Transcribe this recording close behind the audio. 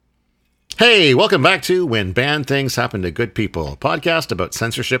Hey, welcome back to When Bad Things Happen to Good People, a podcast about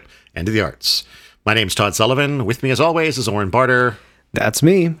censorship and the arts. My name's Todd Sullivan. With me, as always, is Oren Barter. That's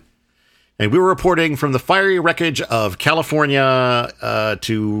me. And we were reporting from the fiery wreckage of California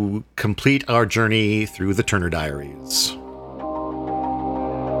to complete our journey through the Turner Diaries.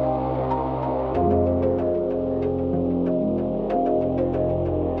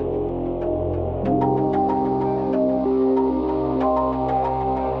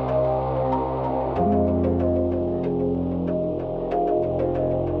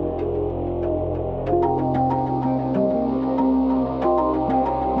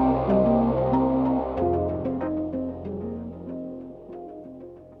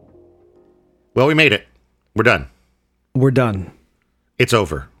 Well, we made it. We're done. We're done. It's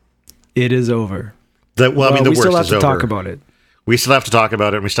over. It is over. The worst is over. We still have to talk about it. We still have to talk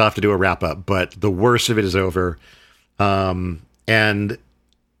about it, and we still have to do a wrap-up, but the worst of it is over. And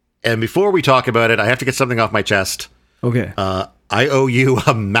before we talk about it, I have to get something off my chest. Okay. I owe you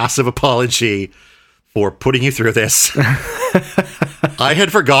a massive apology for putting you through this. I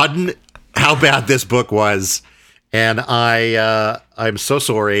had forgotten how bad this book was, and I'm so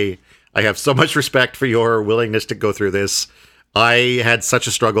sorry. I have so much respect for your willingness to go through this. I had such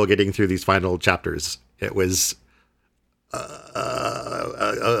a struggle getting through these final chapters. It was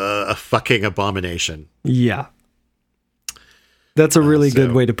a fucking abomination. Yeah. That's a really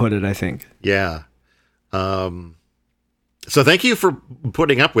good way to put it, I think. Yeah. So thank you for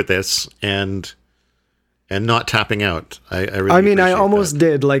putting up with this and not tapping out. I almost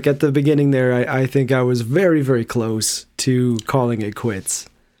did. Like at the beginning there, I think I was very, very close to calling it quits.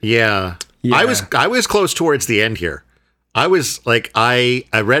 Yeah. I was close towards the end here. I was like, I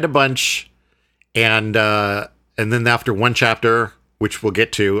read a bunch and then after one chapter, which we'll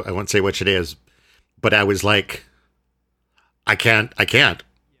get to, I won't say which it is, but I was like, I can't. And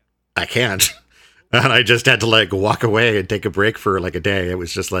I just had to like walk away and take a break for like a day. It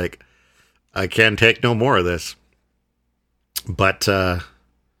was just like, I can't take no more of this. But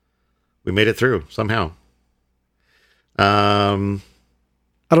we made it through somehow.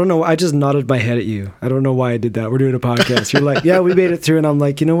 I don't know. I just nodded my head at you. I don't know why I did that. We're doing a podcast. You're like, yeah, we made it through. And I'm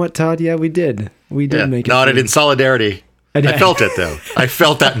like, you know what, Todd? Yeah, we did. We did make it nodded through. In solidarity. I felt it, though. I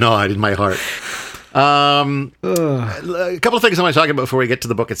felt that nod in my heart. A couple of things I want to talk about before we get to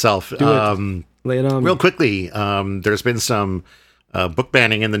the book itself. Lay it on real quickly. There's been some book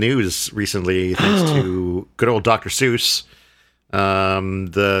banning in the news recently, thanks to good old Dr. Seuss. I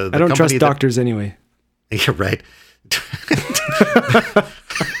don't trust doctors anyway. You're right.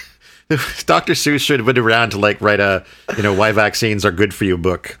 Dr. Seuss should have been around to like write a, why vaccines are good for you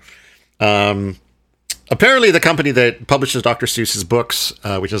book. Apparently the company that publishes Dr. Seuss's books,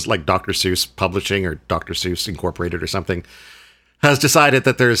 which is like Dr. Seuss Publishing or Dr. Seuss Incorporated or something, has decided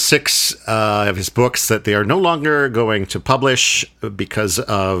that there's 6 of his books that they are no longer going to publish because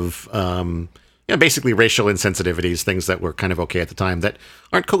of, basically racial insensitivities, things that were kind of okay at the time that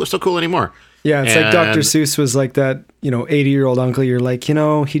aren't so cool anymore. Yeah, it's like Dr. Seuss was like that, 80-year-old uncle. You're like,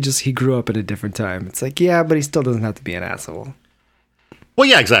 he grew up at a different time. It's like, yeah, but he still doesn't have to be an asshole. Well,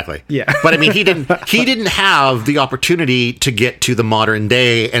 yeah, exactly. Yeah. But I mean, he didn't have the opportunity to get to the modern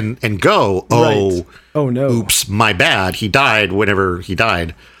day and go, right. Oh no. Oops, my bad. He died whenever he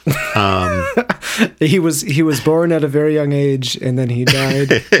died. He was born at a very young age, and then he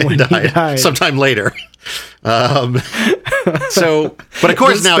died when he died sometime later. So, but of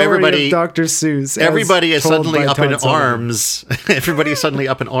course now everybody, Dr. Seuss, everybody is suddenly up in arms. Everybody is suddenly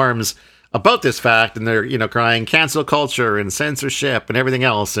up in arms about this fact, and they're crying cancel culture and censorship and everything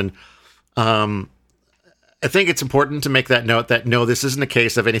else. And I think it's important to make that note that no, this isn't a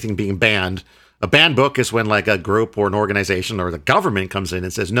case of anything being banned. A banned book is when like a group or an organization or the government comes in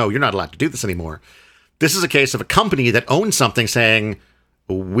and says, no, you're not allowed to do this anymore. This is a case of a company that owns something saying,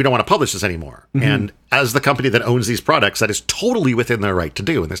 we don't want to publish this anymore. Mm-hmm. And as the company that owns these products, that is totally within their right to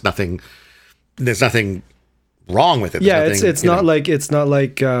do. And there's nothing wrong with it. Yeah, it's not like I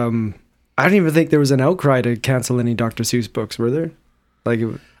don't even think there was an outcry to cancel any Dr. Seuss books, were there? Like,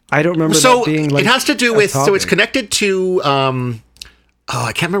 I don't remember that being like it has to do with, so it's connected to,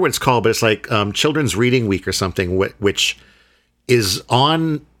 I can't remember what it's called, but it's like Children's Reading Week or something, which is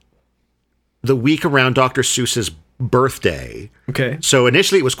on the week around Dr. Seuss's birthday. Okay. So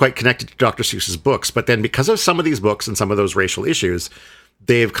initially it was quite connected to Dr. Seuss's books, but then because of some of these books and some of those racial issues,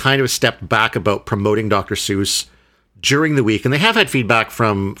 they've kind of stepped back about promoting Dr. Seuss during the week. And they have had feedback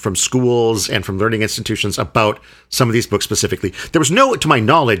from schools and from learning institutions about some of these books specifically. There was no, to my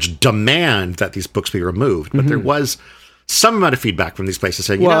knowledge, demand that these books be removed, but there was some amount of feedback from these places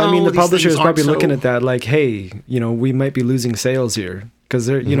saying, the publisher is probably looking at that like, hey, we might be losing sales here. because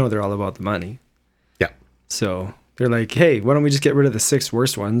they're they're all about the money. Yeah. So they're like, hey, why don't we just get rid of the 6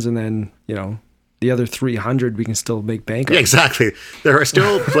 worst ones, and then the other 300 we can still make bank on. Yeah, exactly. There are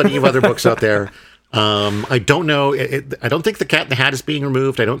still plenty of other books out there. I don't know. I don't think The Cat in the Hat is being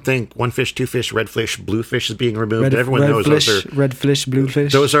removed. I don't think One Fish, Two Fish, Red Fish, Blue Fish is being removed. Everyone knows those are Red Fish, Blue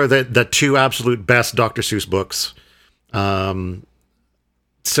Fish. Those are the 2 absolute best Dr. Seuss books.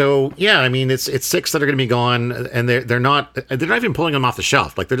 So yeah, I mean it's 6 that are going to be gone, and they're not even pulling them off the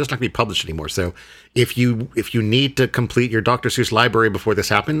shelf. Like they're just not going to be published anymore. So if you need to complete your Dr. Seuss library before this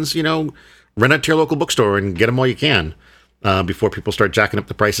happens, run out to your local bookstore and get them while you can. Before people start jacking up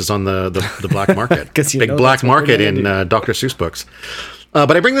the prices on the black market. Big black market in Dr. Seuss books.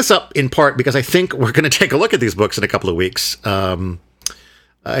 But I bring this up in part because I think we're going to take a look at these books in a couple of weeks.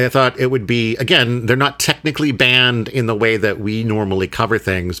 I thought it would be, again, they're not technically banned in the way that we normally cover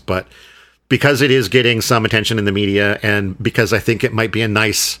things, but because it is getting some attention in the media, and because I think it might be a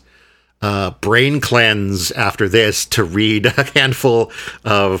nice brain cleanse after this to read a handful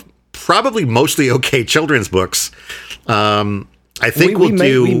of probably mostly okay children's books. I think we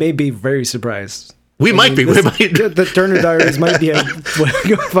may be very surprised. The Turner Diaries might be a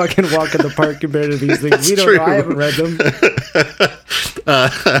fucking walk in the park compared to these things. That's we don't true. know. I haven't read them.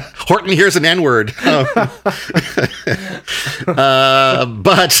 Horton here's an N-word. But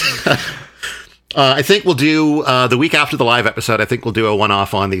I think we'll do the week after the live episode. I think we'll do a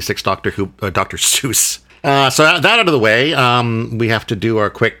one-off on the 6 Dr. Seuss. So that out of the way, we have to do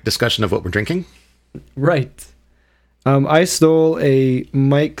our quick discussion of what we're drinking. Right. I stole a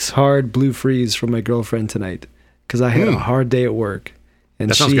Mike's Hard Blue Freeze from my girlfriend tonight because I had a hard day at work,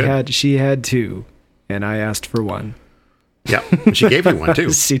 and she had 2, and I asked for 1. Yeah, she gave you 1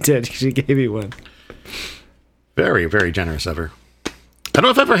 too. She did. She gave me 1. Very, very generous of her. I don't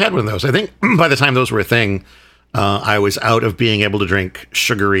know if I've ever had one of those. I think by the time those were a thing, I was out of being able to drink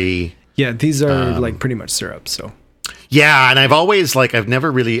sugary. Yeah, these are like pretty much syrup. So. Yeah, and I've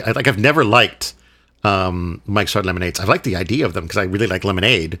never liked Mike's Hard Lemonades. I like the idea of them because I really like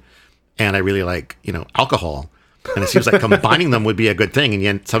lemonade, and I really like alcohol, and it seems like combining them would be a good thing. And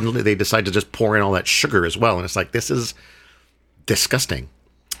yet suddenly they decide to just pour in all that sugar as well, and it's like, this is disgusting.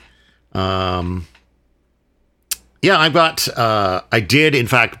 Yeah, I did in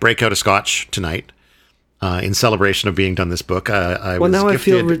fact break out a scotch tonight in celebration of being done this book. I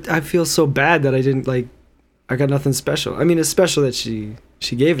feel so bad that I didn't I got nothing special. I mean, it's special that she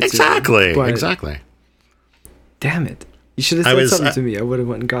gave it exactly, to me. Exactly. Damn it. You should have said something to me. I would have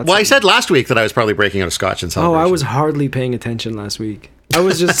went and got something. Well, I said last week that I was probably breaking out a scotch in celebration. Oh, I was hardly paying attention last week. I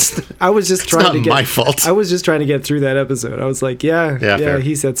was just trying to get... my fault. I was just trying to get through that episode. I was like, yeah,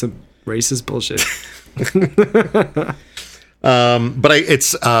 he said some racist bullshit. But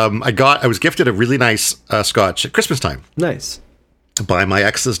I was gifted a really nice scotch at Christmas time. Nice. By my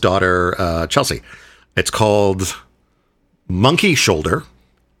ex's daughter, Chelsea. It's called Monkey Shoulder.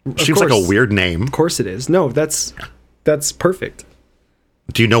 Seems like a weird name. Of course it is. No, that's perfect.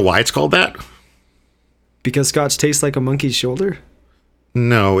 Do you know why it's called that? Because scotch tastes like a monkey's shoulder?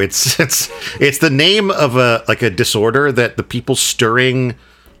 No, it's the name of a disorder that the people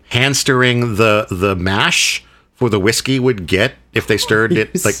hand stirring the mash for the whiskey would get if they stirred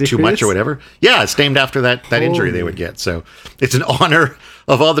it too much or whatever. Yeah, it's named after that injury they would get. So it's in honor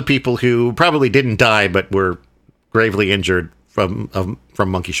of all the people who probably didn't die but were gravely injured from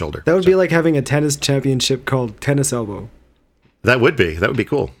monkey shoulder. That would be like having a tennis championship called Tennis Elbow. That would be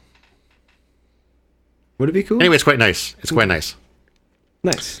cool. Would it be cool? Anyway, it's quite nice. It's quite nice.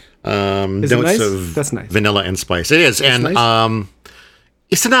 Nice. Notes it nice? of That's nice. Vanilla and spice. It is. That's and nice?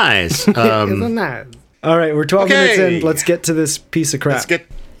 It's nice. It's nice. All right, we're 12 minutes in. Let's get to this piece of crap.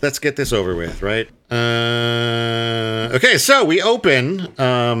 Let's get this over with, right? Okay, so we open.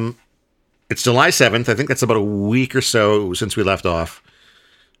 It's July 7th. I think that's about a week or so since we left off.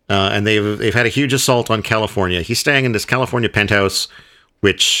 And they've had a huge assault on California. He's staying in this California penthouse,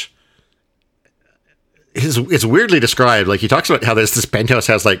 which it's weirdly described. Like, he talks about how this penthouse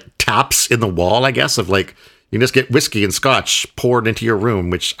has like taps in the wall, I guess, of like you can just get whiskey and scotch poured into your room.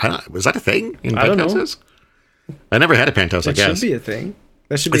 Which was that a thing in penthouses? I never had a penthouse. I guess it should be a thing.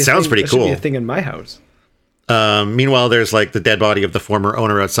 That should be. It sounds pretty cool. Should be a thing in my house. Meanwhile, there's like the dead body of the former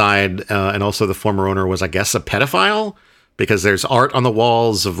owner outside, and also the former owner was, I guess, a pedophile because there's art on the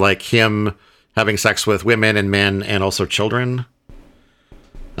walls of like him having sex with women and men and also children.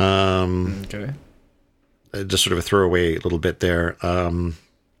 Okay. Just sort of a throwaway little bit there.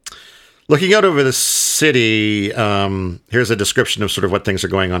 Looking out over the city, here's a description of sort of what things are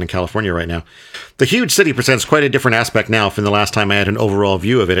going on in California right now. The huge city presents quite a different aspect now from the last time I had an overall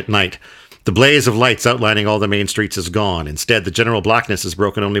view of it at night. The blaze of lights outlining all the main streets is gone. Instead, the general blackness is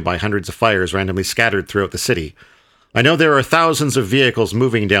broken only by hundreds of fires randomly scattered throughout the city. I know there are thousands of vehicles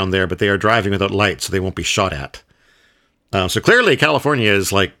moving down there, but they are driving without lights, so they won't be shot at. So clearly, California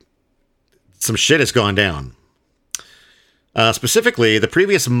is like, some shit has gone down. Specifically, the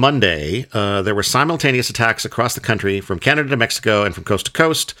previous Monday, there were simultaneous attacks across the country from Canada to Mexico and from coast to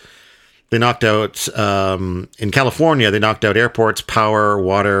coast. They knocked out, in California, they knocked out airports, power,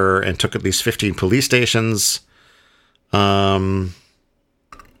 water, and took at least 15 police stations.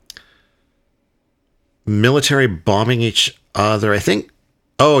 Military bombing each other, I think.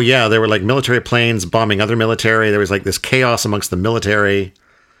 Oh, yeah, there were like military planes bombing other military. There was like this chaos amongst the military.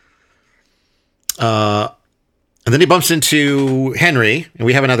 And then he bumps into Henry, and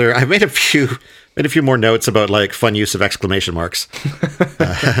we have another. I've made a few more notes about like fun use of exclamation marks.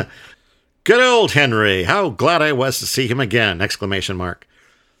 Good old Henry! How glad I was to see him again! Exclamation mark.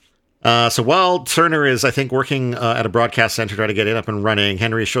 So while Turner is, I think, working at a broadcast center trying to get it up and running,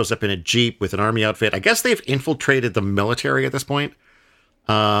 Henry shows up in a Jeep with an army outfit. I guess they've infiltrated the military at this point.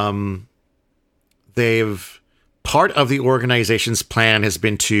 Part of the organization's plan has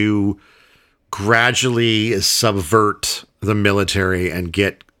been to gradually subvert the military and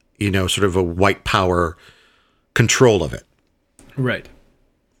get, sort of a white power control of it. Right.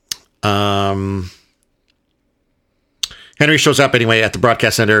 Henry shows up anyway at the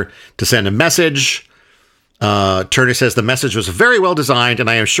broadcast center to send a message. Turner says the message was very well designed, and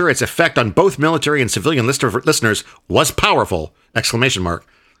I am sure its effect on both military and civilian listeners was powerful! Exclamation mark.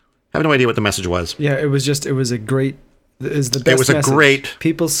 I have no idea what the message was. Yeah, it was a great. Is the best. It was message. a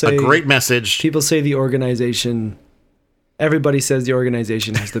great message. People say the organization. Everybody says the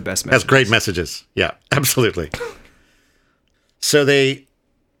organization has the best messages. Has great messages. Yeah, absolutely. So they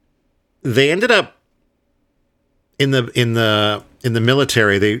ended up in the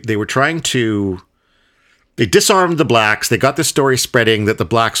military. They were trying to. They disarmed the blacks. They got the story spreading that the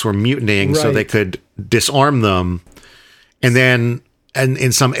blacks were mutinying, so they could disarm them, and then. And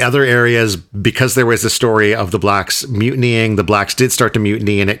in some other areas, because there was a story of the blacks mutinying, the blacks did start to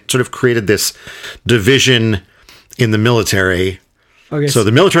mutiny, and it sort of created this division in the military. Okay, so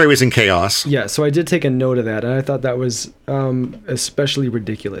the military was in chaos. Yeah, so I did take a note of that, and I thought that was especially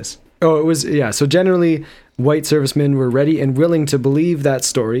ridiculous. Oh, it was, yeah. So generally, white servicemen were ready and willing to believe that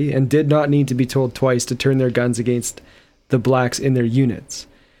story and did not need to be told twice to turn their guns against the blacks in their units.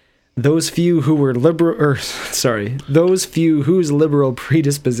 Those few whose liberal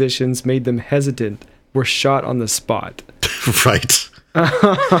predispositions made them hesitant were shot on the spot. Right.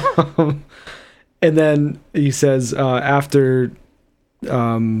 And then he says, after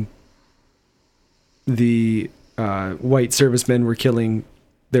the white servicemen were killing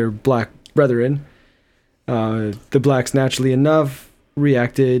their black brethren, the blacks naturally enough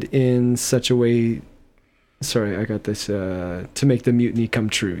reacted in such a way. Sorry, I got this, to make the mutiny come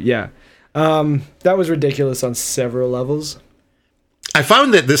true. Yeah. That was ridiculous on several levels. I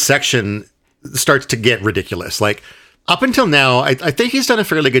found that this section starts to get ridiculous. Like, up until now, I think he's done a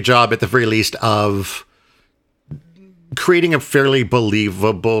fairly good job, at the very least, of creating a fairly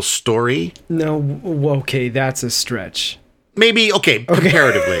believable story. No, okay, that's a stretch. Maybe, okay.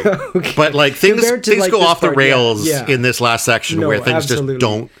 Comparatively. Okay. But, like, things go off the rails in this last section where things just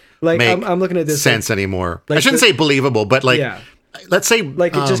don't make I'm looking at this sense anymore. Like I shouldn't say believable, but let's say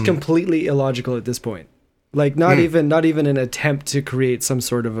it's just completely illogical at this point. Like not even an attempt to create some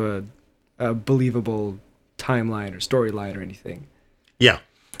sort of a believable timeline or storyline or anything. Yeah.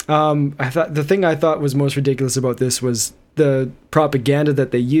 I thought the thing I thought was most ridiculous about this was the propaganda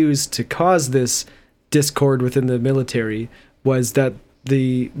that they used to cause this discord within the military was that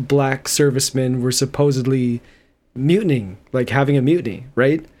the black servicemen were supposedly mutinying, like having a mutiny,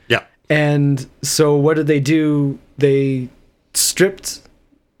 right? Yeah. And so what did they do? They stripped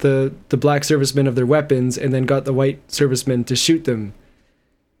the black servicemen of their weapons and then got the white servicemen to shoot them.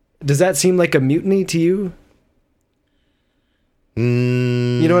 Does that seem like a mutiny to you?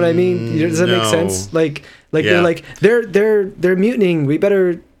 You know what I mean? Does that make sense? Like they're like they're mutinying. We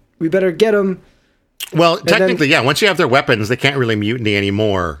better get them. Well, technically, yeah. Once you have their weapons, they can't really mutiny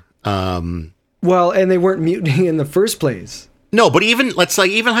anymore. Well, and they weren't mutinying in the first place. No, but let's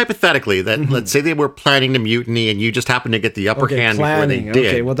say hypothetically that let's say they were planning to mutiny and you just happened to get the upper hand before they did.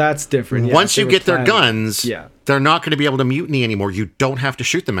 Okay, well that's different. Yeah, once you get their guns, they're not going to be able to mutiny anymore. You don't have to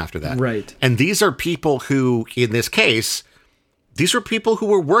shoot them after that. Right. And these are people who, in this case, these were people who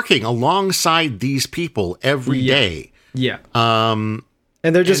were working alongside these people every day. Yeah. And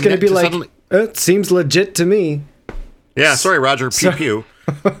they're just going to be like, suddenly, it seems legit to me. Yeah, sorry, Roger. Pew pew.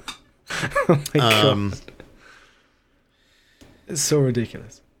 Oh my God. It's so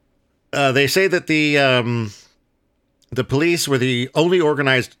ridiculous. They say that the police were the only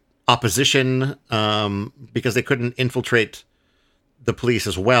organized opposition because they couldn't infiltrate the police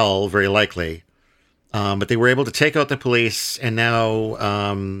as well, very likely. But they were able to take out the police, and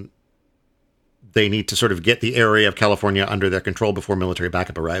now they need to sort of get the area of California under their control before military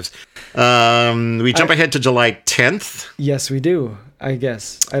backup arrives. We jump ahead to July 10th. Yes, we do, I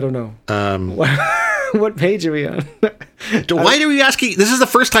guess. I don't know. What page are we on? Why are you asking? This is the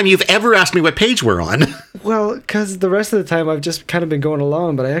first time you've ever asked me what page we're on. Well, because the rest of the time I've just kind of been going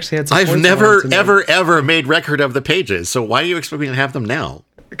along, but I actually had some I've never, ever made record of the pages, so why do you expect me to have them now?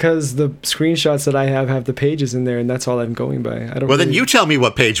 Because the screenshots that I have the pages in there, and that's all I'm going by. I don't. Well, then you tell me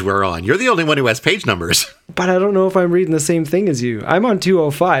what page we're on. You're the only one who has page numbers. But I don't know if I'm reading the same thing as you. I'm on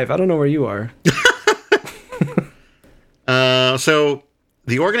 205. I don't know where you are. So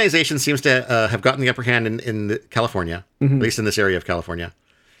the organization seems to have gotten the upper hand in California, at least in this area of California.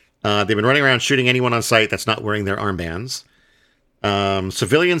 They've been running around shooting anyone on sight that's not wearing their armbands.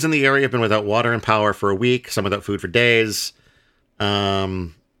 Civilians in the area have been without water and power for a week, some without food for days.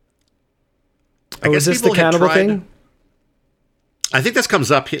 I guess is this the cannibal thing? I think this comes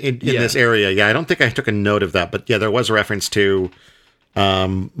up in this area. Yeah, I don't think I took a note of that, but yeah, there was a reference to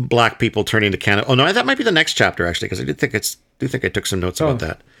black people turning to cannibal. Oh no, that might be the next chapter actually, because I do think I took some notes about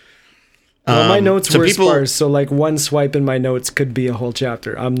that. Well, my notes were sparse, so like one swipe in my notes could be a whole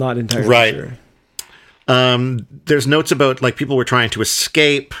chapter. I'm not entirely sure. There's notes about like people were trying to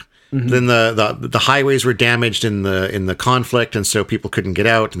escape. Then the highways were damaged in the conflict, and so people couldn't get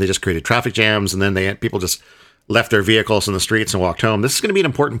out, and they just created traffic jams. And then people just left their vehicles in the streets and walked home. This is going to be an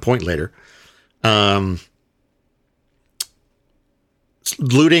important point later.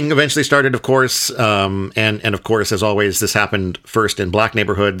 Looting eventually started, of course, and of course, as always, this happened first in black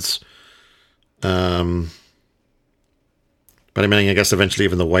neighborhoods. But I mean, I guess eventually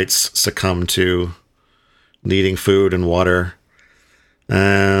even the whites succumbed to needing food and water.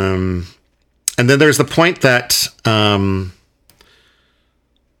 And then there's the point that the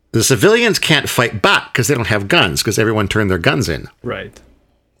civilians can't fight back because they don't have guns, because everyone turned their guns in. Right.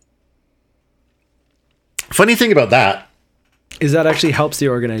 Funny thing about that is that actually helps the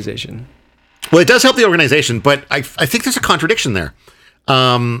organization. Well, it does help the organization, but I think there's a contradiction there.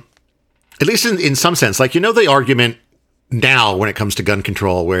 At least in some sense. Like, the argument now when it comes to gun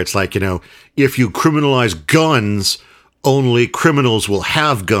control, where it's like, if you criminalize guns, only criminals will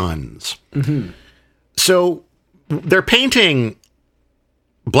have guns. So they're painting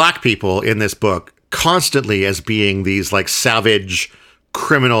black people in this book constantly as being these like savage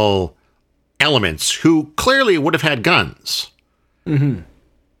criminal elements who clearly would have had guns. And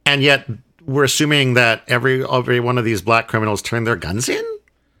yet we're assuming that every one of these black criminals turned their guns in?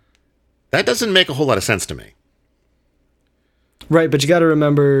 That doesn't make a whole lot of sense to me. Right, but you got to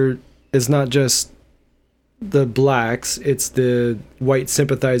remember, it's not just the blacks, it's the white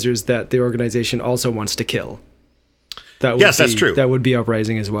sympathizers that the organization also wants to kill. That's true. That would be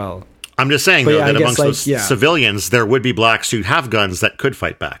uprising as well. I'm just saying, though, that amongst those civilians, there would be blacks who have guns that could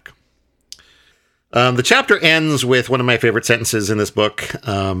fight back. The chapter ends with one of my favorite sentences in this book.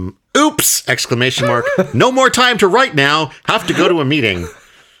 Oops! ! No more time to write now. Have to go to a meeting.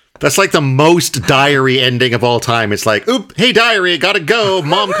 That's like the most diary ending of all time. It's like, oop, hey diary, gotta go.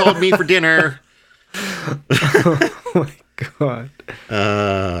 Mom called me for dinner. Oh my God.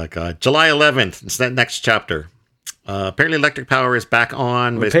 God. July 11th. It's that next chapter. Apparently electric power is back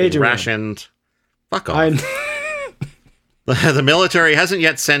on, but it's been rationed. Fuck off. The military hasn't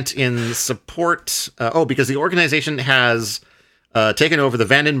yet sent in support. Because the organization has taken over the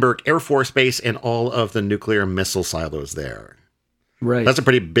Vandenberg Air Force Base and all of the nuclear missile silos there. Right. That's a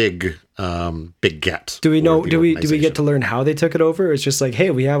pretty big get. Do we know? Do we get to learn how they took it over? It's just like,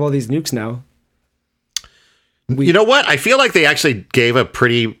 hey, we have all these nukes now. You know what? I feel like they actually gave a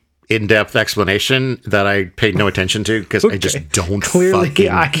pretty in-depth explanation that I paid no attention to because I just don't fucking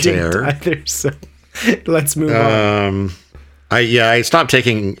care. Didn't either, so let's move on. I stopped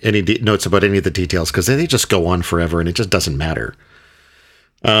taking any notes about any of the details because they just go on forever and it just doesn't matter.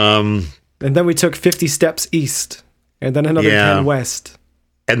 And then we took 50 steps east. And then another 10 west.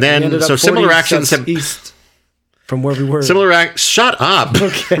 And then, so similar actions have... east from where we were. Shut up.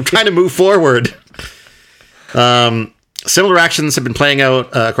 Okay. I'm trying to move forward. Similar actions have been playing out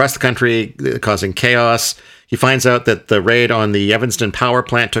across the country, causing chaos. He finds out that the raid on the Evanston power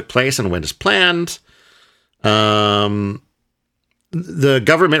plant took place and went as planned. The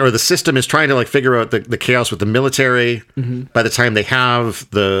government or the system is trying to figure out the chaos with the military. By the time they have,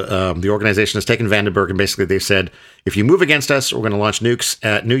 the organization has taken Vandenberg, and basically they've said, if you move against us, we're going to launch nukes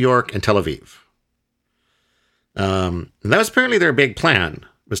at New York and Tel Aviv. And that was apparently their big plan.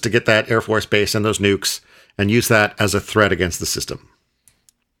 was to get that Air Force base and those nukes and use that as a threat against the system.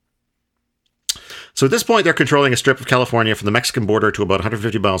 So at this point, they're controlling a strip of California from the Mexican border to about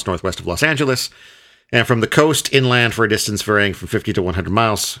 150 miles northwest of Los Angeles, and from the coast inland for a distance varying from 50 to 100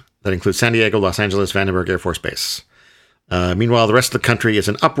 miles. That includes San Diego, Los Angeles, Vandenberg Air Force Base. Meanwhile, the rest of the country is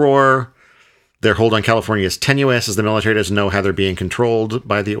in uproar. Their hold on California is tenuous, as the military doesn't know how they're being controlled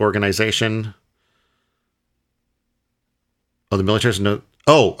by the organization. Oh, the military doesn't know.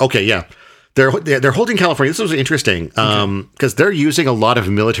 Oh, okay, yeah. They're holding California. This was interesting because they're using a lot of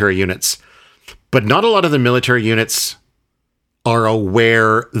military units, but not a lot of the military units are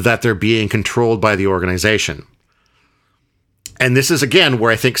aware that they're being controlled by the organization. And this is, again,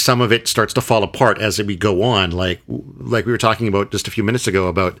 where I think some of it starts to fall apart as we go on. Like we were talking about just a few minutes ago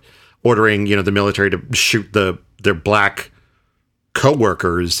about ordering, the military to shoot their black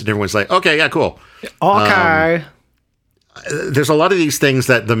co-workers. And everyone's like, okay, yeah, cool. Okay. There's a lot of these things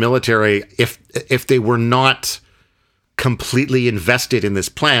that the military, if they were not completely invested in this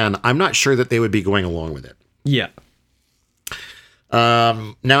plan, I'm not sure that they would be going along with it. Yeah.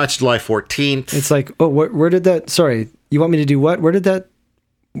 Now it's July 14th. It's like, oh, where did that? Sorry, you want me to do what? Where did that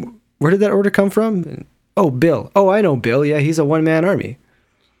order come from? Oh, Bill. Oh, I know Bill. Yeah, he's a one-man army.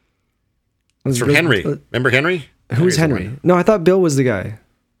 It's from Henry. Remember Henry? Who's Henry? No, I thought Bill was the guy.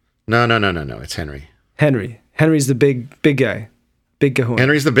 No. It's Henry. Henry's the big guy. Big Cajon.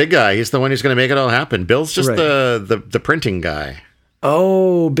 Henry's the big guy. He's the one who's going to make it all happen. Bill's just the printing guy.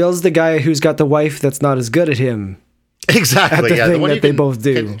 Oh, Bill's the guy who's got the wife that's not as good at him. Exactly. The one that they both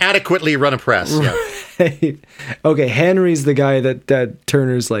do. Can adequately run a press. Yeah. Right. Okay, Henry's the guy that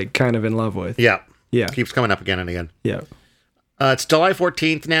Turner's like kind of in love with. Yeah. Yeah. Keeps coming up again and again. Yeah. It's July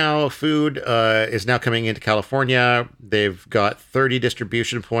 14th now. Food is now coming into California. They've got 30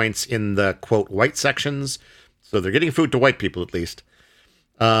 distribution points in the, quote, white sections. So they're getting food to white people, at least.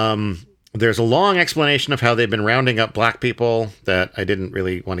 There's a long explanation of how they've been rounding up black people that I didn't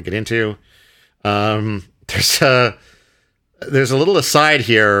really want to get into. There's a little aside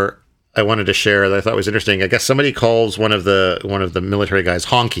here I wanted to share that I thought was interesting. I guess somebody calls one of the military guys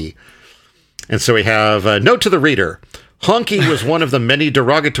honky. And so we have a note to the reader. Honky was one of the many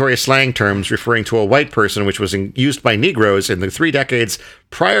derogatory slang terms referring to a white person which was used by Negroes in the 3 decades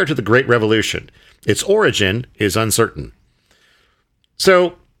prior to the Great Revolution. Its origin is uncertain.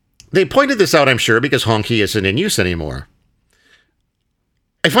 So they pointed this out, I'm sure, because honky isn't in use anymore.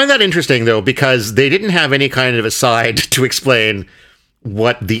 I find that interesting, though, because they didn't have any kind of aside to explain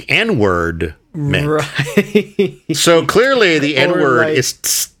what the N-word meant. Right. So clearly the N-word is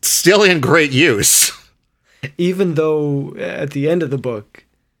still in great use. Even though at the end of the book,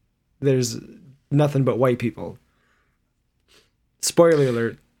 there's nothing but white people. Spoiler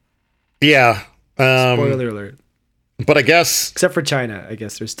alert. Yeah. Spoiler alert. But I guess... Except for China. I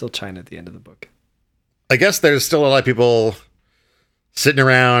guess there's still China at the end of the book. I guess there's still a lot of people sitting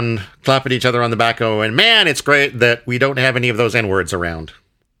around clapping each other on the back going, man, it's great that we don't have any of those N-words around.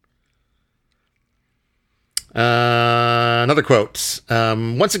 Another quote.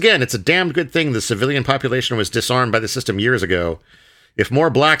 Once again, it's a damned good thing the civilian population was disarmed by the system years ago. If more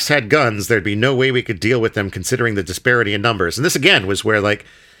blacks had guns, there'd be no way we could deal with them considering the disparity in numbers. And this, again, was where, like,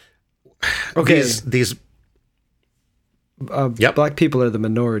 okay, these yep. Black people are the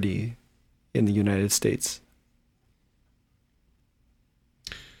minority in the United States.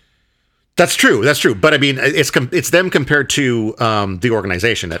 That's true. But I mean, it's them compared to the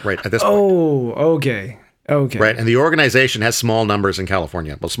organization at this point. Oh, okay. Right, and the organization has small numbers in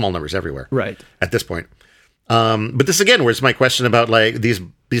California. Well, small numbers everywhere. Right. At this point. But this, again, was my question about, like, these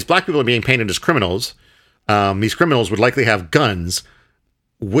black people are being painted as criminals. These criminals would likely have guns.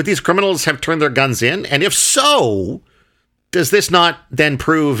 Would these criminals have turned their guns in? And if so, does this not then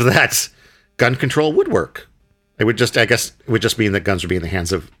prove that gun control would work? It would just mean that guns would be in the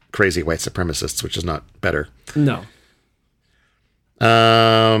hands of crazy white supremacists, which is not better. No.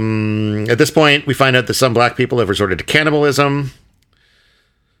 At this point, we find out that some black people have resorted to cannibalism.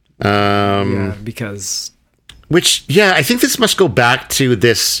 Yeah, because... Which, yeah, I think this must go back to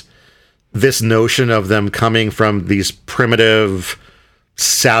this notion of them coming from these primitive,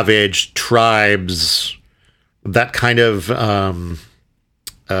 savage tribes, that kind of...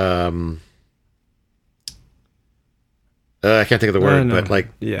 I can't think of the word, but like...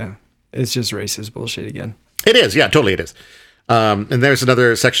 Yeah, it's just racist bullshit again. It is, yeah, totally it is. And there's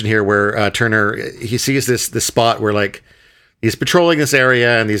another section here where Turner, he sees this spot where, like, he's patrolling this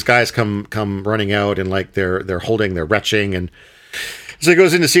area and these guys come running out and, like, they're retching. And so he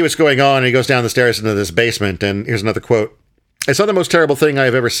goes in to see what's going on and he goes down the stairs into this basement. And here's another quote. I saw the most terrible thing I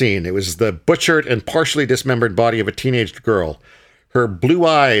have ever seen. It was the butchered and partially dismembered body of a teenage girl. Her blue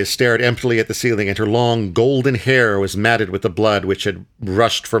eyes stared emptily at the ceiling, and her long golden hair was matted with the blood which had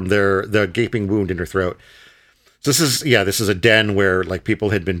rushed from the gaping wound in her throat. So this is a den where like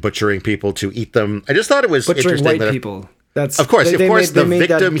people had been butchering people to eat them. I just thought it was butchering interesting white people. That's of course the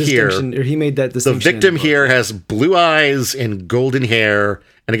victim here. Or he made that distinction. The victim here has blue eyes and golden hair,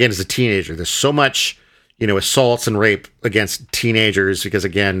 and again, is a teenager. There's so much, assaults and rape against teenagers because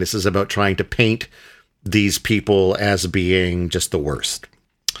again, this is about trying to paint these people as being just the worst.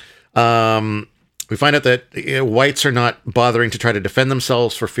 We find out that whites are not bothering to try to defend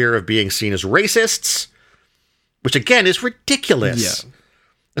themselves for fear of being seen as racists, which again is ridiculous. Yeah.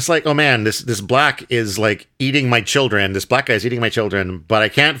 It's like, oh man, this black is like eating my children. This black guy's eating my children, but I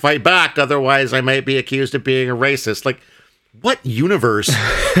can't fight back. Otherwise, I might be accused of being a racist. Like, what universe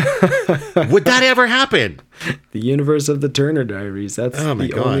would that ever happen? The universe of the Turner Diaries. That's the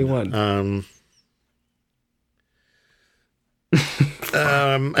only one.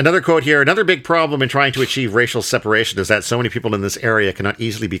 Another quote here. Another big problem in trying to achieve racial separation is that so many people in this area cannot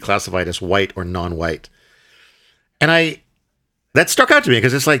easily be classified as white or non-white. And that stuck out to me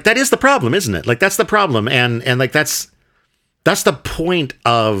because it's like, that is the problem, isn't it? Like, that's the problem. And like, that's the point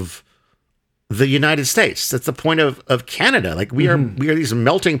of the United States. That's the point of Canada. Like, we are these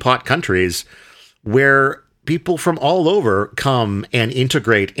melting pot countries where people from all over come and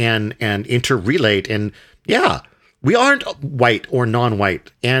integrate and interrelate. And yeah, we aren't white or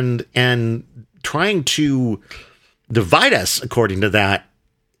non-white, and trying to divide us according to that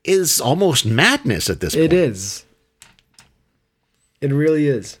is almost madness at this point. It is. It really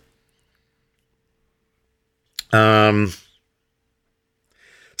is. So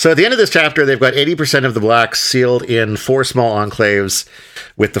at the end of this chapter, they've got 80% of the blacks sealed in 4 small enclaves,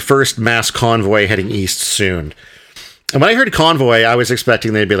 with the first mass convoy heading east soon. And when I heard convoy, I was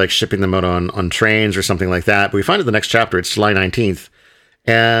expecting they'd be like shipping them out on trains or something like that. But we find in the next chapter, it's July 19th.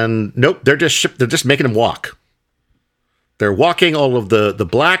 And nope, they're just making them walk. They're walking all of the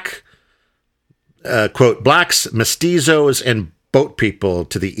black, quote, blacks, mestizos, and boat people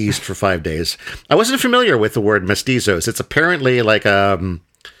to the east for 5 days. I wasn't familiar with the word mestizos. It's apparently like an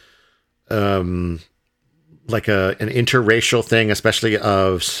interracial thing, especially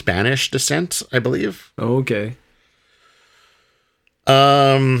of Spanish descent, I believe. Oh, okay.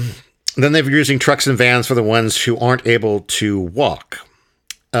 Then they're using trucks and vans for the ones who aren't able to walk.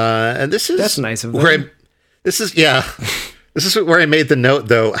 And that's nice of them. This is where I made the note,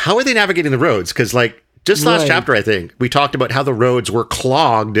 though. How are they navigating the roads? Because like just last chapter, I think we talked about how the roads were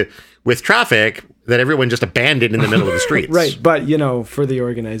clogged with traffic that everyone just abandoned in the middle of the streets. Right. But for the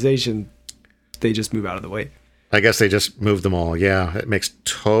organization, they just move out of the way. I guess they just moved them all. Yeah, it makes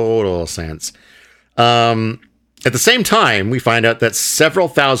total sense. At the same time, we find out that several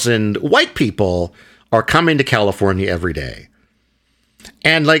thousand white people are coming to California every day.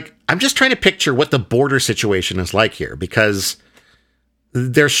 And like, I'm just trying to picture what the border situation is like here, because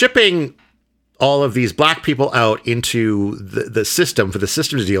they're shipping all of these black people out into the system for the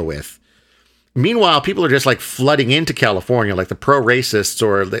system to deal with. Meanwhile, people are just like flooding into California, like the pro-racists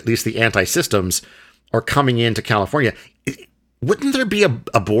or at least the anti-systems are coming into California. Wouldn't there be a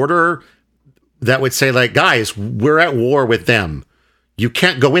border that would say, like, guys, we're at war with them. You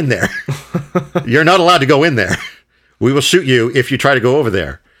can't go in there. You're not allowed to go in there. We will shoot you if you try to go over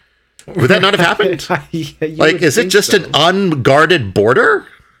there. Would that not have happened? Like, is it just an unguarded border?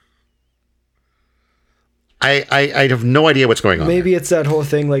 I have no idea what's going on. Maybe it's that whole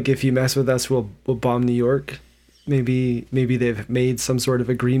thing, like, if you mess with us, we'll bomb New York. Maybe they've made some sort of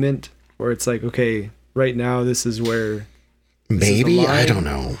agreement where it's like, okay, right now this is where. Maybe, I don't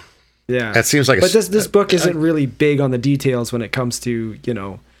know. Yeah, that seems like. But this book isn't really big on the details when it comes to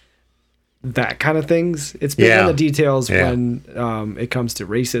that kind of things. It's big on the details when it comes to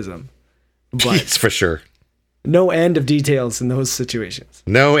racism. But it's for sure. No end of details in those situations.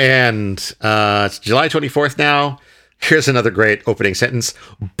 No end. It's July 24th now. Here's another great opening sentence.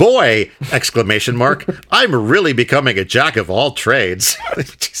 Boy! Exclamation mark. I'm really becoming a jack of all trades.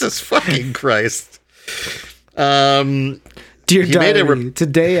 Jesus fucking Christ. Dear diary,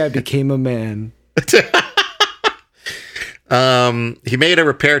 today I became a man. He made a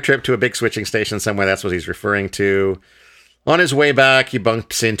repair trip to a big switching station somewhere. That's what he's referring to. On his way back, he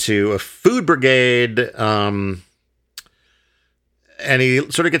bumps into a food brigade. And he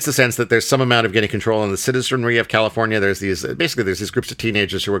sort of gets the sense that there's some amount of getting control in the citizenry of California. There's these groups of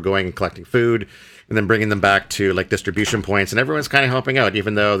teenagers who are going and collecting food and then bringing them back to like distribution points. And everyone's kind of helping out,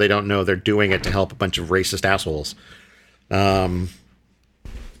 even though they don't know they're doing it to help a bunch of racist assholes.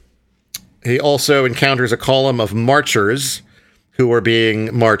 He also encounters a column of marchers who are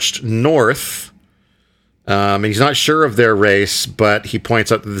being marched north He's not sure of their race, but he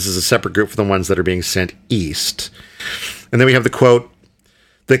points out that this is a separate group from the ones that are being sent east. And then we have the quote,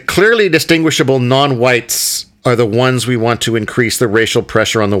 "The clearly distinguishable non-whites are the ones we want to increase the racial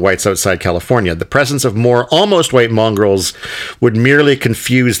pressure on the whites outside California. The presence of more almost white mongrels would merely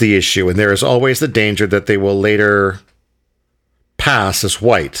confuse the issue, and there is always the danger that they will later pass as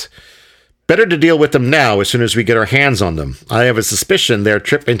white. Better to deal with them now as soon as we get our hands on them. I have a suspicion their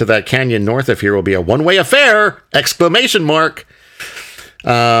trip into that canyon north of here will be a one-way affair! Exclamation mark!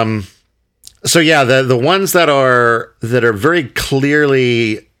 So yeah, the ones that are very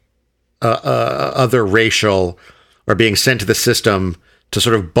clearly other racial are being sent to the system to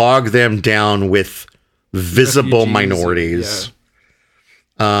sort of bog them down with visible minorities.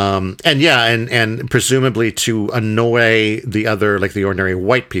 And presumably to annoy the other, like the ordinary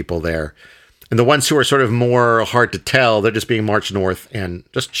white people there. And the ones who are sort of more hard to tell, they're just being marched north and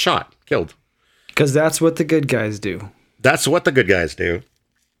just shot, killed. Because that's what the good guys do. That's what the good guys do.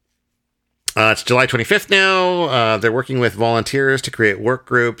 It's July 25th now. They're working with volunteers to create work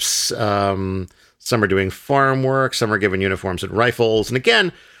groups. Some are doing farm work. Some are given uniforms and rifles. And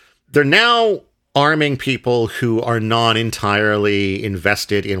again, they're now arming people who are not entirely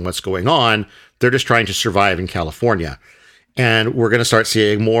invested in what's going on. They're just trying to survive in California. And we're going to start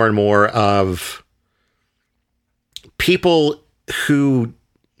seeing more and more of people who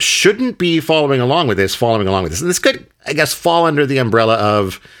shouldn't be following along with this. And this could, I guess, fall under the umbrella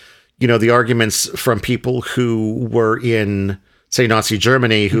of, you know, the arguments from people who were in, say, Nazi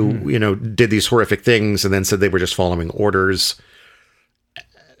Germany, who, you know, did these horrific things and then said they were just following orders.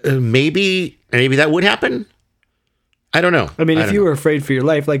 Maybe that would happen. I don't know. I mean, if you were afraid for your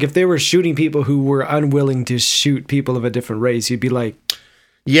life, like if they were shooting people who were unwilling to shoot people of a different race, you'd be like,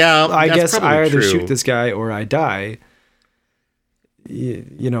 yeah, I guess I either shoot this guy or I die.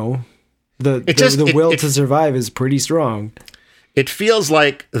 You know, the will to survive is pretty strong. It feels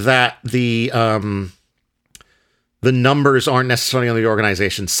like that the numbers aren't necessarily on the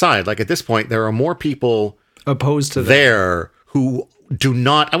organization's side. Like at this point, there are more people opposed to there who do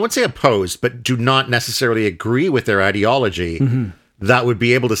not, I wouldn't say opposed, but do not necessarily agree with their ideology that would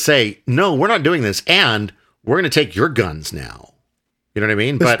be able to say, no, we're not doing this, and we're going to take your guns now. You know what I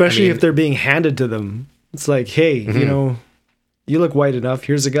mean? Especially if they're being handed to them. It's like, hey, you know, you look white enough,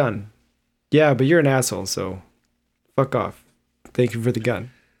 here's a gun. Yeah, but you're an asshole, so fuck off. Thank you for the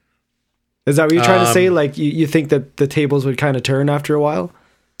gun. Is that what you're trying to say? Like, you think that the tables would kind of turn after a while?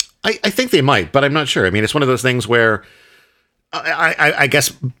 I think they might, but I'm not sure. I mean, it's one of those things where I guess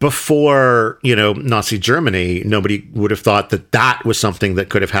before, you know, Nazi Germany, nobody would have thought that that was something that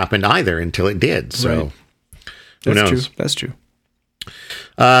could have happened either until it did. So who knows? That's true.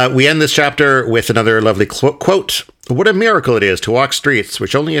 We end this chapter with another lovely quote. What a miracle it is to walk streets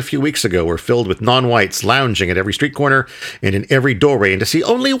which only a few weeks ago were filled with non-whites lounging at every street corner and in every doorway, and to see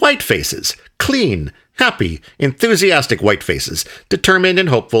only white faces, clean, happy, enthusiastic white faces, determined and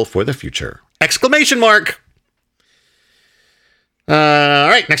hopeful for the future. Exclamation mark! All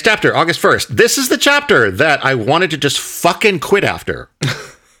right, next chapter, August 1st. This is the chapter that I wanted to just fucking quit after.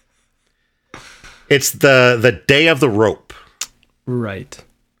 It's the Day of the Rope. Right.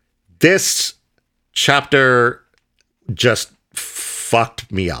 This chapter just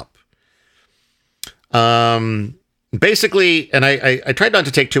fucked me up. Basically, and I tried not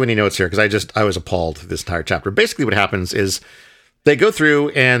to take too many notes here because I was appalled this entire chapter. Basically, what happens is they go through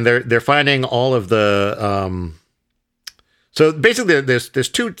and they're finding all of the so basically there's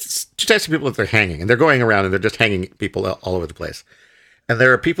two types of people that they're hanging, and they're going around and they're just hanging people all over the place. And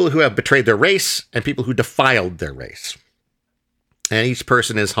there are people who have betrayed their race and people who defiled their race. And each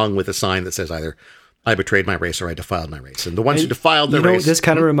person is hung with a sign that says either I betrayed my race or I defiled my race. And the ones who defiled their race, this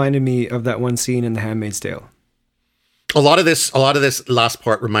kind of reminded me of that one scene in The Handmaid's Tale. A lot of this last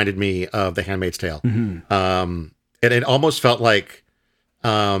part reminded me of The Handmaid's Tale. And it almost felt like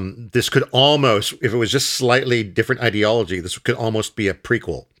this could almost, if it was just slightly different ideology, this could almost be a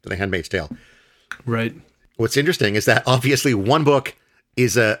prequel to The Handmaid's Tale. Right. What's interesting is that obviously one book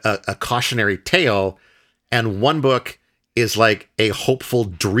is a cautionary tale, and one book is like a hopeful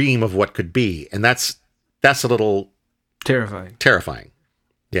dream of what could be. And that's a little terrifying.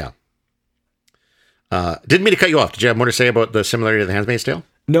 Yeah. Didn't mean to cut you off. Did you have more to say about the similarity to The Handmaid's Tale?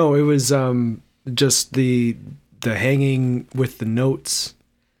 No, it was just the hanging with the notes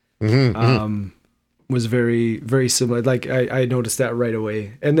was very, very similar. Like I noticed that right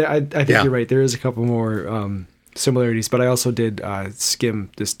away. And I think you're right. There is a couple more similarities, but I also did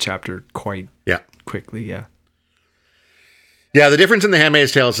skim this chapter quite quickly. Yeah. Yeah, the difference in The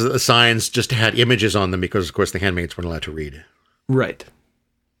Handmaid's Tale is that the signs just had images on them because, of course, the handmaids weren't allowed to read. Right.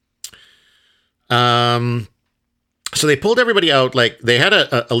 So they pulled everybody out. Like, they had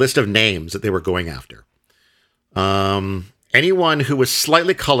a list of names that they were going after. Anyone who was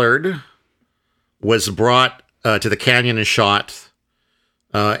slightly colored was brought to the canyon and shot.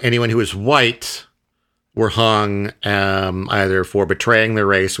 Anyone who was white were hung either for betraying their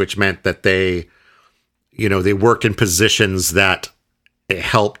race, which meant that they worked in positions that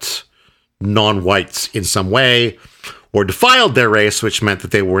helped non-whites in some way, or defiled their race, which meant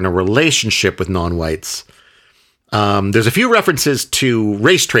that they were in a relationship with non-whites. There's a few references to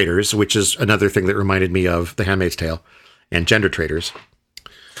race traitors, which is another thing that reminded me of The Handmaid's Tale, and gender traitors.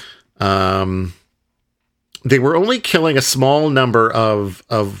 They were only killing a small number of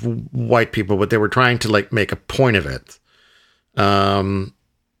white people, but they were trying to like make a point of it. I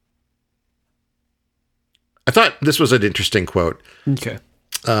thought this was an interesting quote. Okay.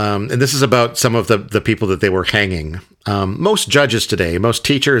 And this is about some of the people that they were hanging. Most judges today, most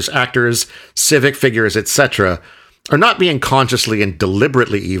teachers, actors, civic figures, etc., are not being consciously and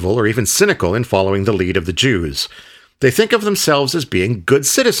deliberately evil or even cynical in following the lead of the Jews. They think of themselves as being good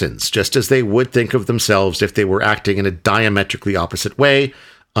citizens, just as they would think of themselves if they were acting in a diametrically opposite way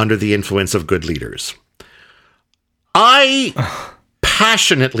under the influence of good leaders. I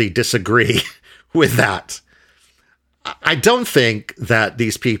passionately disagree with that. I don't think that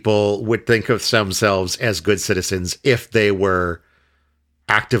these people would think of themselves as good citizens if they were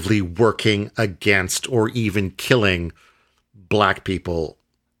actively working against or even killing black people.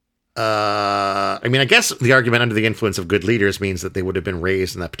 I mean, I guess the argument under the influence of good leaders means that they would have been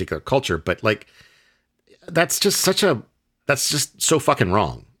raised in that particular culture, but like, that's just so fucking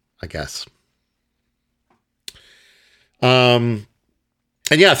wrong, I guess. And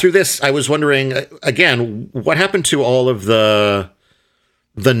yeah, through this, I was wondering again, what happened to all of the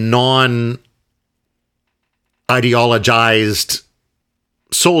non-ideologized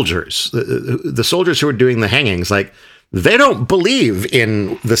soldiers, the soldiers who were doing the hangings? Like, they don't believe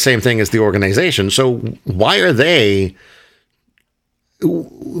in the same thing as the organization. So why are they?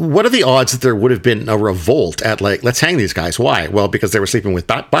 What are the odds that there would have been a revolt at, like, let's hang these guys? Why? Well, because they were sleeping with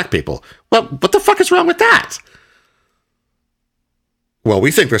black people. Well, what the fuck is wrong with that? Well,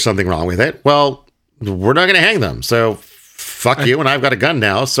 we think there's something wrong with it. Well, we're not going to hang them. So fuck you. And I've got a gun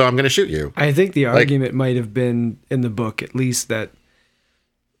now, so I'm going to shoot you. I think the argument might have been in the book, at least, that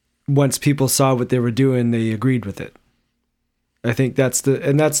once people saw what they were doing, they agreed with it. I think it's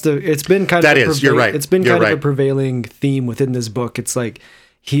been kind of, you're right. It's been kind of a prevailing theme within this book. It's like,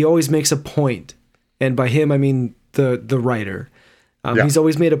 he always makes a point, and by him, I mean the writer. He's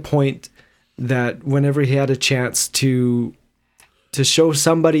always made a point that whenever he had a chance to show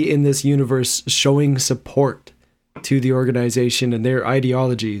somebody in this universe showing support to the organization and their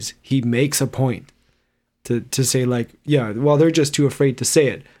ideologies, he makes a point to say, like, yeah, well, they're just too afraid to say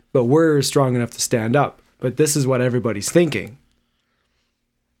it, but we're strong enough to stand up. But this is what everybody's thinking.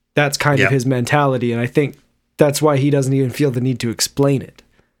 That's kind of his mentality, and I think that's why he doesn't even feel the need to explain it.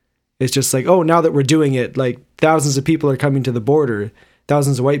 It's just like, oh, now that we're doing it, like, thousands of people are coming to the border,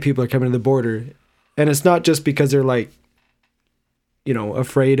 thousands of white people are coming to the border, and it's not just because they're, like,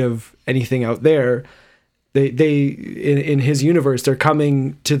 afraid of anything out there. They in his universe, they're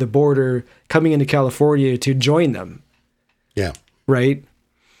coming to the border, coming into California to join them. Yeah. Right?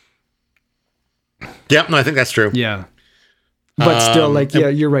 Yeah, no, I think that's true. Yeah. But still, like, yeah,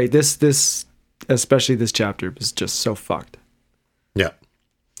 you're right. This, especially this chapter, is just so fucked. Yeah.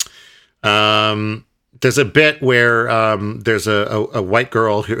 There's a bit where there's a white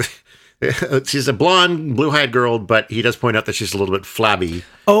girl who she's a blonde, blue-eyed girl, but he does point out that she's a little bit flabby.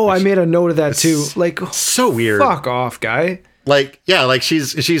 Oh, I made a note of that too. Like, so weird. Fuck off, guy. Like, yeah, like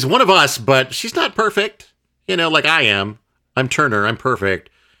she's one of us, but she's not perfect. Like I am. I'm Turner. I'm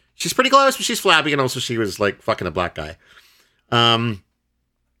perfect. She's pretty close, but she's flabby, and also she was like fucking a black guy. And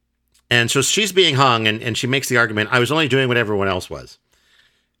so she's being hung, and she makes the argument, I was only doing what everyone else was.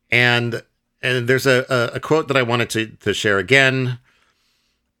 And there's a quote that I wanted to share again.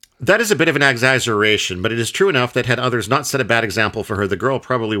 That is a bit of an exaggeration, but it is true enough that had others not set a bad example for her, the girl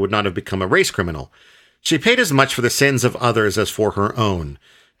probably would not have become a race criminal. She paid as much for the sins of others as for her own.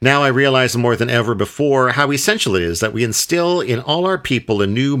 Now I realize more than ever before how essential it is that we instill in all our people a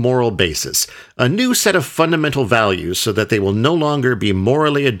new moral basis, a new set of fundamental values, so that they will no longer be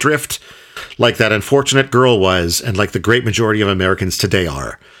morally adrift like that unfortunate girl was, and like the great majority of Americans today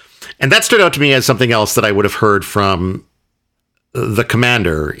are. And that stood out to me as something else that I would have heard from the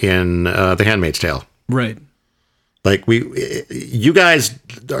commander in The Handmaid's Tale. Right. Like, we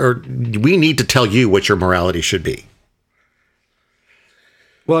need to tell you what your morality should be.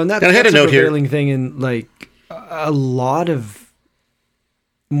 Well, and that's a prevailing thing in, like, a lot of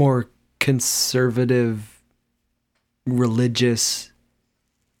more conservative religious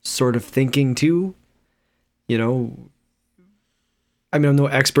sort of thinking too. You know, I mean, I'm no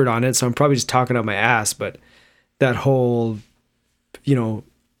expert on it, so I'm probably just talking out my ass, but that whole, you know,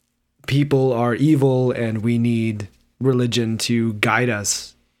 people are evil and we need religion to guide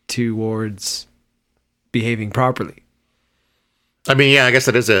us towards behaving properly. I mean, yeah, I guess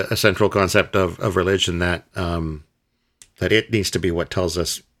that is a central concept of religion, that that it needs to be what tells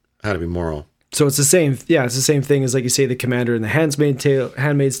us how to be moral. So it's the same, it's the same thing as, like you say, the Commander in the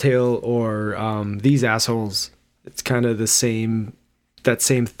Handmaid's Tale, or these assholes. It's kind of the same, that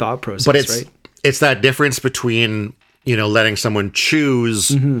same thought process, but right? It's that difference between, you know, letting someone choose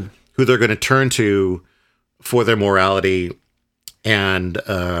who they're going to turn to for their morality, and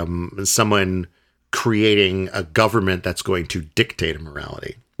someone creating a government that's going to dictate a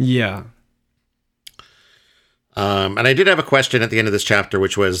morality. Yeah. And I did have a question at the end of this chapter,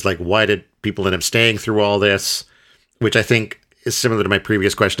 which was like, why did people end up staying through all this? Which I think is similar to my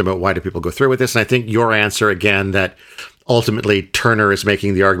previous question about why do people go through with this. And I think your answer again, that ultimately Turner is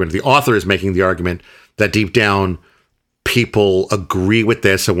making the argument, the author is making the argument that deep down people agree with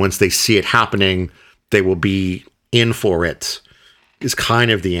this. And once they see it happening, they will be in for it, is kind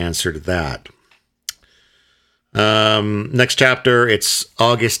of the answer to that. Next chapter, it's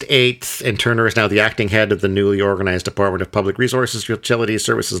August 8th, and Turner is now the acting head of the newly organized Department of Public Resources, Utilities,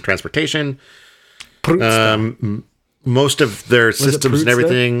 Services, and Transportation. Most of their systems and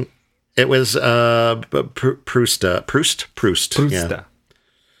everything, it was Proust. Yeah.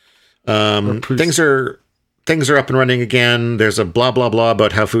 Things are up and running again. There's a blah, blah, blah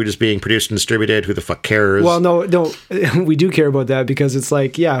about how food is being produced and distributed. Who the fuck cares? Well, no, we do care about that, because it's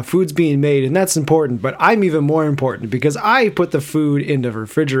like, yeah, food's being made and that's important, but I'm even more important because I put the food into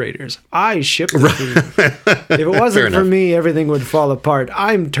refrigerators. I ship the food. If it wasn't for me, everything would fall apart.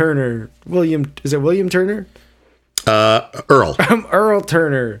 I'm Turner. Is it William Turner? Earl. I'm Earl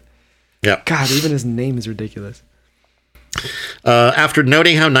Turner. Yeah. God, even his name is ridiculous. After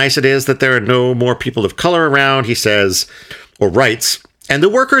noting how nice it is that there are no more people of color around, he says, or writes, and the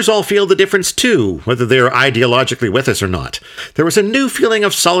workers all feel the difference too, whether they are ideologically with us or not. There was a new feeling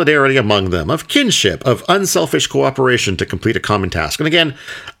of solidarity among them, of kinship, of unselfish cooperation to complete a common task. And again,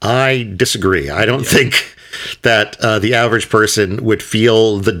 I disagree. I don't think that the average person would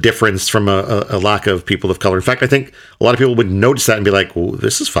feel the difference from a lack of people of color. In fact, I think a lot of people would notice that and be like, well,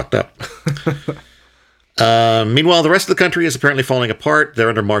 this is fucked up. Meanwhile, the rest of the country is apparently falling apart. They're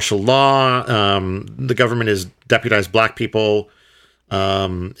under martial law. The government has deputized black people,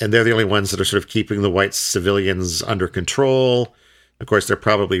 and they're the only ones that are sort of keeping the white civilians under control. Of course, they're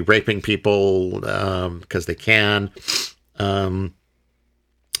probably raping people because they can. The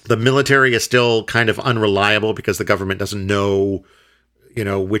military is still kind of unreliable because the government doesn't know, you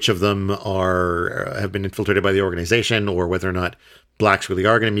know, which of them have been infiltrated by the organization, or whether or not blacks really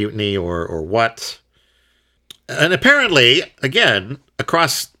are going to mutiny, or what. And apparently, again,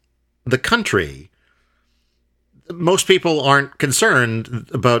 across the country, most people aren't concerned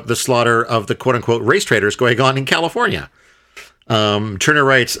about the slaughter of the quote-unquote race traders going on in California. Turner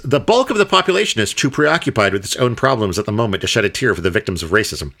writes, the bulk of the population is too preoccupied with its own problems at the moment to shed a tear for the victims of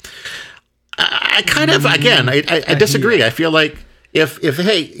racism. I kind of, again, I disagree. I feel like if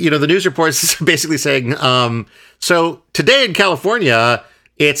hey, you know, the news reports basically saying, so today in California,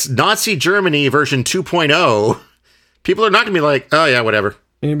 it's Nazi Germany version 2.0. People are not going to be like, oh, yeah, whatever.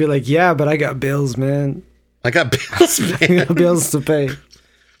 And you'd be like, yeah, but I got bills, man. I got bills, man. I got bills to pay.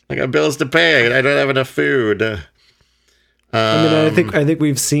 I got bills to pay. I don't have enough food. I think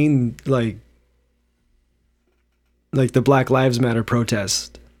we've seen, like the Black Lives Matter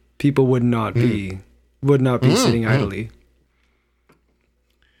protest. People would not be sitting idly.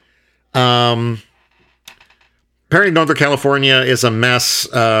 Apparently, Northern California is a mess.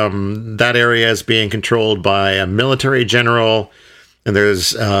 That area is being controlled by a military general, and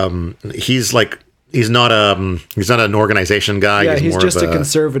there's he's not an organization guy. Yeah, he's just a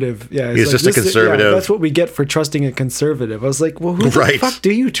conservative. Yeah, he's just a conservative. That's what we get for trusting a conservative. I was like, well, who the fuck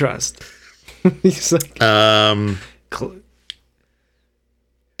do you trust? He's like, and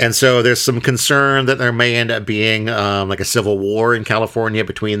so there's some concern that there may end up being like a civil war in California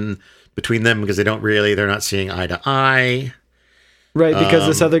between them, because they're not seeing eye to eye. Right, because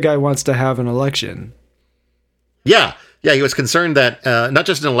this other guy wants to have an election. Yeah, he was concerned that not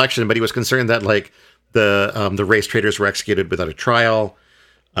just an election, but he was concerned that like the race traders were executed without a trial.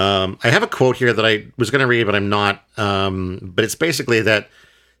 I have a quote here that I was going to read, but I'm not. But it's basically that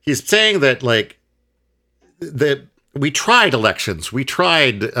he's saying that like we tried elections, we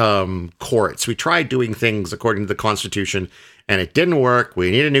tried courts, we tried doing things according to the Constitution, and it didn't work.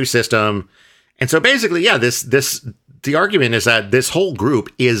 We need a new system. And so basically, yeah, the argument is that this whole group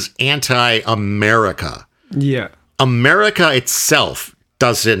is anti-America. Yeah. America itself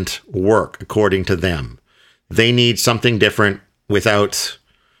doesn't work according to them. They need something different without,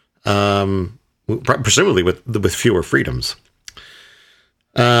 presumably with fewer freedoms.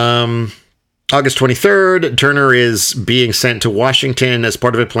 August 23rd, Turner is being sent to Washington as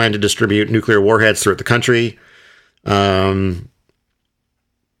part of a plan to distribute nuclear warheads throughout the country. They're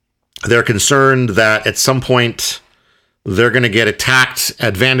concerned that at some point they're going to get attacked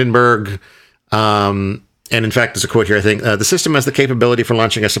at Vandenberg. And in fact, there's a quote here, I think, the system has the capability for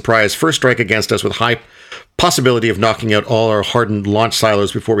launching a surprise first strike against us with high possibility of knocking out all our hardened launch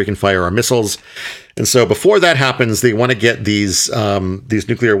silos before we can fire our missiles. And so before that happens, they want to get these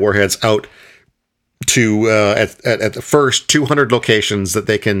nuclear warheads out to at the first 200 locations that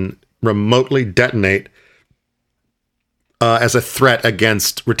they can remotely detonate as a threat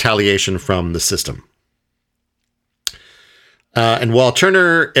against retaliation from the system. And while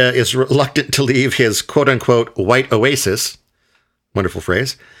Turner is reluctant to leave his quote-unquote white oasis, wonderful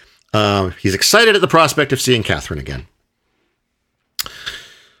phrase, he's excited at the prospect of seeing Catherine again.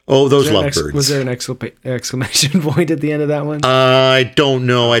 Oh, those lovebirds. Was there an exclamation point at the end of that one? I don't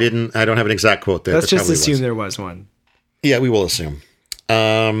know. I don't have an exact quote there. Let's just assume there was one. Yeah, we will assume.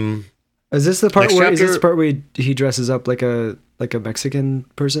 Is this the part where he dresses up like a Mexican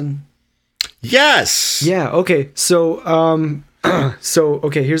person? Yes. Yeah. Okay. So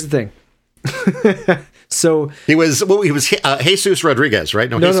okay. Here's the thing. So he was Jesus Rodriguez, right?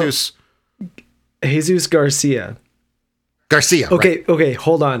 No, Jesus. No. Jesus Garcia. Okay. Right. Okay.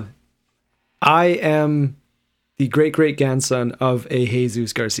 Hold on. I am the great grandson of a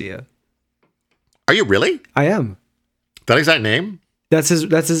Jesus Garcia. Are you really? I am. That exact name? That's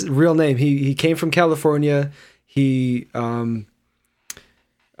his real name. He came from California. He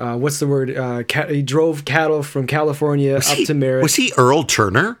what's the word? He drove cattle from California up to Merritt. Was he Earl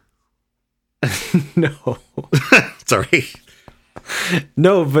Turner? No. Sorry.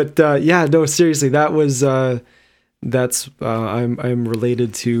 No, but no, seriously, that was I'm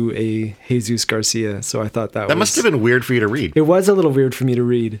related to a Jesus Garcia, so I thought that must have been weird for you to read. It was a little weird for me to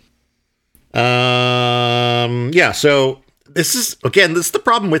read. Yeah, so this is the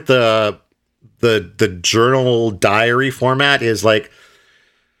problem with the journal diary format is like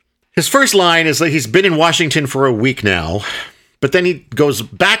his first line is like he's been in Washington for a week now, but then he goes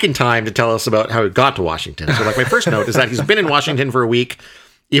back in time to tell us about how he got to Washington. So like my first note is that he's been in Washington for a week,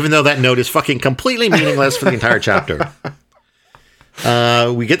 even though that note is fucking completely meaningless for the entire chapter.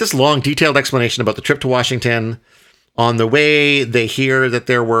 We get this long, detailed explanation about the trip to Washington. On the way, they hear that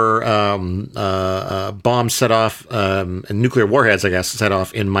there were bombs set off, and nuclear warheads, I guess, set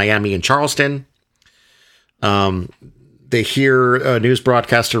off in Miami and Charleston. They hear a news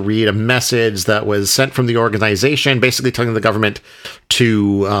broadcaster read a message that was sent from the organization, basically telling the government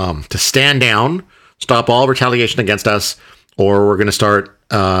to stand down, stop all retaliation against us, or we're going to start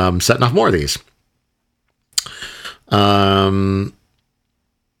setting off more of these.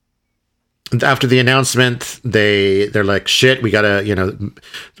 After the announcement, they're like, shit, we gotta,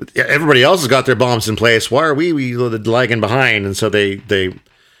 everybody else has got their bombs in place. Why are we lagging behind? And so they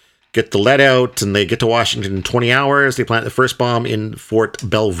get the lead out and they get to Washington in 20 hours. They plant the first bomb in Fort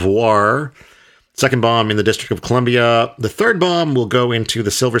Belvoir, second bomb in the District of Columbia. The third bomb will go into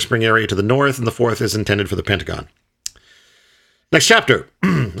the Silver Spring area to the north, and the fourth is intended for the Pentagon. Next chapter.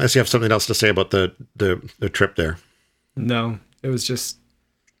 Unless you have something else to say about the trip there. No, it was just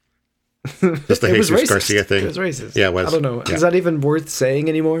the Jesus Garcia thing. It was racist. Yeah, it was. I don't know. Yeah. Is that even worth saying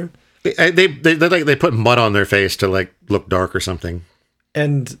anymore? They put mud on their face to like look dark or something.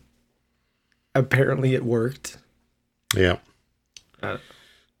 And apparently it worked. Yeah.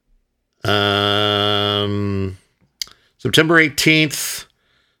 September 18th.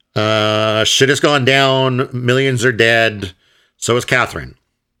 Shit has gone down. Millions are dead. So is Catherine.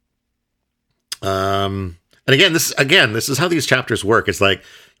 And again, this is how these chapters work. It's like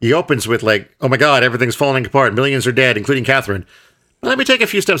he opens with like, oh my God, everything's falling apart. Millions are dead, including Catherine. Let me take a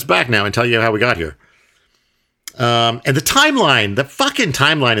few steps back now and tell you how we got here. And the fucking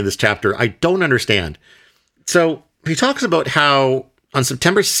timeline in this chapter, I don't understand. So he talks about how on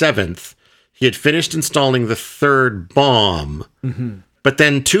September 7th, he had finished installing the third bomb. Mm-hmm. But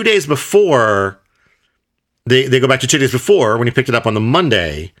then 2 days before, they go back to 2 days before when he picked it up on the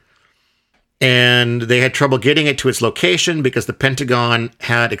Monday. And they had trouble getting it to its location because the Pentagon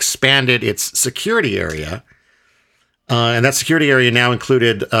had expanded its security area. And that security area now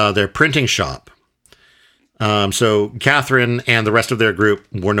included their printing shop. So Catherine and the rest of their group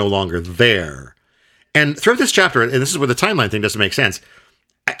were no longer there. And throughout this chapter, and this is where the timeline thing doesn't make sense,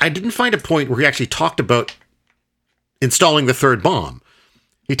 I didn't find a point where he actually talked about installing the third bomb.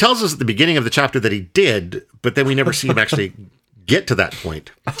 He tells us at the beginning of the chapter that he did, but then we never see him actually get to that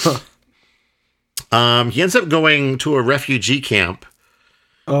point. He ends up going to a refugee camp,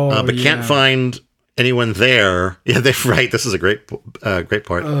 but can't find anyone there. Yeah, they're right. This is a great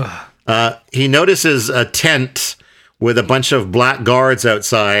part. He notices a tent with a bunch of black guards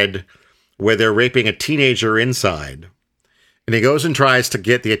outside where they're raping a teenager inside. And he goes and tries to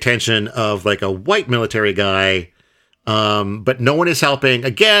get the attention of like a white military guy, but no one is helping,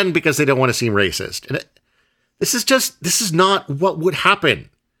 again, because they don't want to seem racist. And this is not what would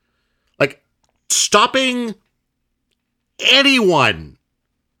happen. Like, stopping anyone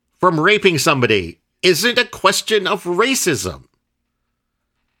from raping somebody isn't a question of racism.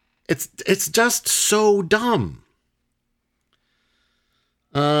 It's just so dumb.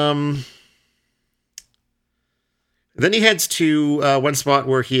 Then he heads to one spot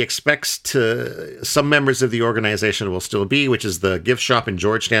where he expects some members of the organization will still be, which is the gift shop in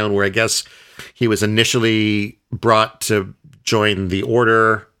Georgetown, where I guess he was initially brought to join the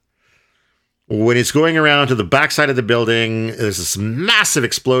order. When he's going around to the backside of the building, there's this massive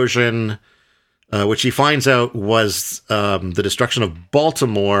explosion, which he finds out was the destruction of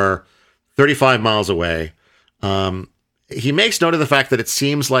Baltimore, 35 miles away. He makes note of the fact that it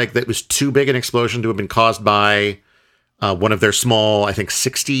seems like that was too big an explosion to have been caused by one of their small, I think,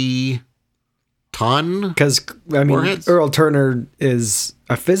 60-ton. Because, I mean, warheads. Earl Turner is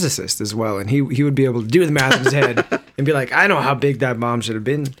a physicist as well, and he would be able to do the math in his head and be like, I know how big that bomb should have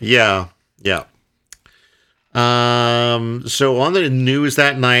been. Yeah. So on the news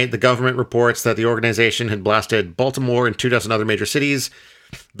that night, the government reports that the organization had blasted Baltimore and 24 other major cities.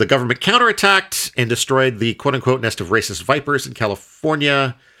 The government counterattacked and destroyed the quote-unquote nest of racist vipers in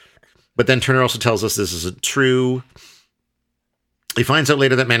California. But then Turner also tells us this isn't true. He finds out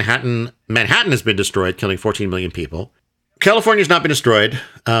later that Manhattan has been destroyed, killing 14 million people. California's not been destroyed,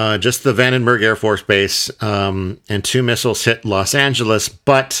 just the Vandenberg Air Force Base, and 2 missiles hit Los Angeles,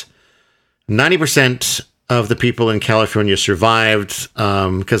 but 90% of the people in California survived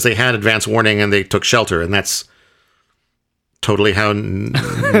because they had advance warning and they took shelter, and that's totally how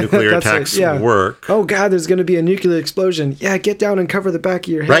nuclear attacks work. Oh, God, there's going to be a nuclear explosion. Yeah, get down and cover the back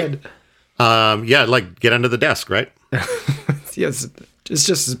of your head. Right. Like get under the desk, right? Yes, it's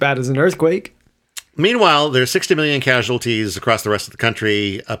just as bad as an earthquake. Meanwhile, there are 60 million casualties across the rest of the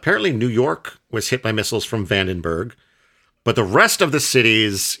country. Apparently, New York was hit by missiles from Vandenberg, but the rest of the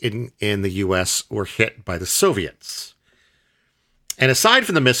cities in the U.S. were hit by the Soviets. And aside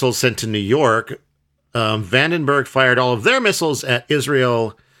from the missiles sent to New York, Vandenberg fired all of their missiles at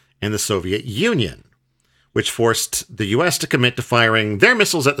Israel and the Soviet Union, which forced the U.S. to commit to firing their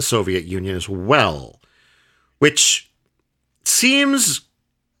missiles at the Soviet Union as well, which seems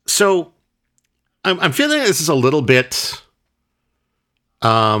so. I'm feeling like this is a little bit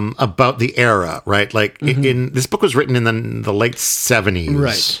about the era, right? Like in this book was written in the late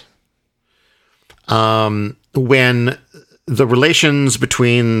 70s, right? When the relations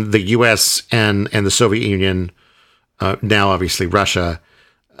between the U.S. and the Soviet Union, now obviously Russia,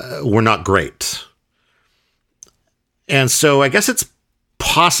 were not great. And so I guess it's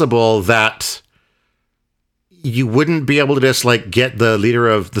possible that you wouldn't be able to just like get the leader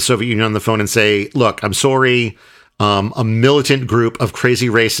of the Soviet Union on the phone and say, look, I'm sorry. A militant group of crazy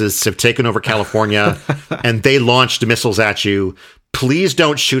racists have taken over California and they launched missiles at you. Please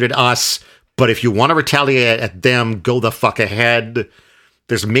don't shoot at us. But if you want to retaliate at them, go the fuck ahead.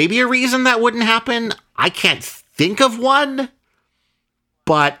 There's maybe a reason that wouldn't happen. I can't think of one,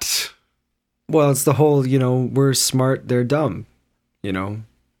 but. Well, it's the whole, we're smart, they're dumb, We're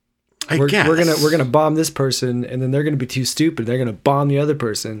gonna bomb this person, and then they're gonna be too stupid. They're gonna bomb the other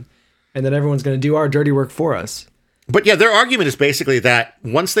person, and then everyone's gonna do our dirty work for us. But yeah, their argument is basically that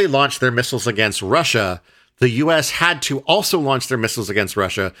once they launched their missiles against Russia, the U.S. had to also launch their missiles against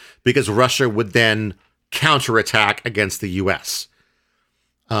Russia because Russia would then counterattack against the U.S.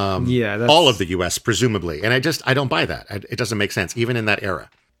 All of the U.S. presumably, and I don't buy that. It doesn't make sense even in that era.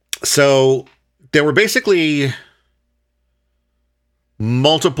 So there were basically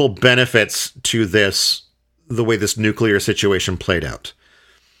multiple benefits to the way this nuclear situation played out.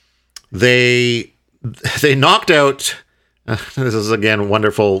 They knocked out, this is again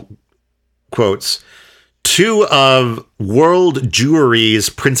wonderful quotes, 2 of world Jewry's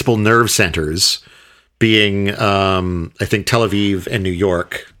principal nerve centers, being, I think, Tel Aviv and New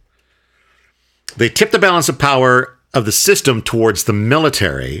York. They tipped the balance of power of the system towards the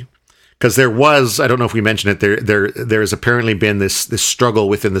military, because there was, I don't know if we mentioned it, there's apparently been this struggle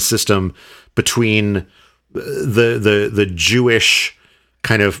within the system between the Jewish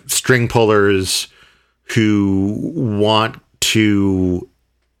kind of string pullers who want to,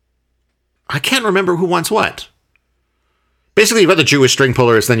 I can't remember who wants what. Basically, you've got the Jewish string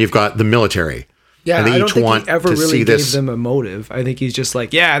pullers, then you've got the military. Yeah, and they I don't think he ever really gave them a motive. I think he's just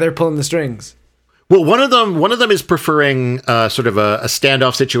like, yeah, they're pulling the strings. Well, one of them is preferring sort of a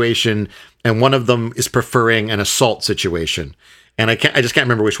standoff situation, and one of them is preferring an assault situation. And I just can't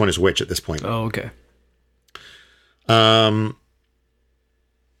remember which one is which at this point. Oh, okay.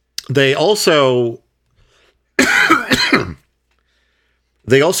 They also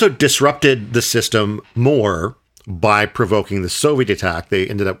disrupted the system more by provoking the Soviet attack. They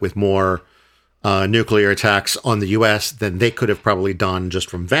ended up with more nuclear attacks on the U.S. than they could have probably done just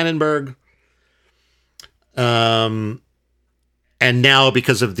from Vandenberg. And now,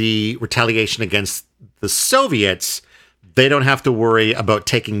 because of the retaliation against the Soviets, they don't have to worry about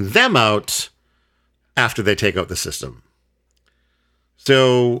taking them out after they take out the system.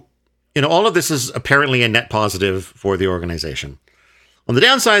 So, all of this is apparently a net positive for the organization. On the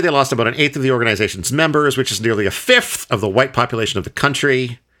downside, they lost about 1/8 of the organization's members, which is nearly 1/5 of the white population of the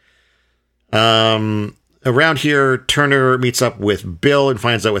country. Around here, Turner meets up with Bill and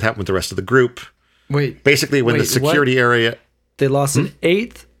finds out what happened with the rest of the group. Basically, when the security area... They lost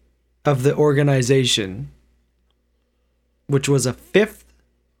 1/8 of the organization, which was 1/5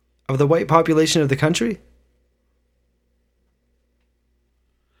 of the white population of the country?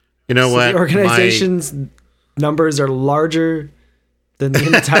 You know what? The organization's numbers are larger than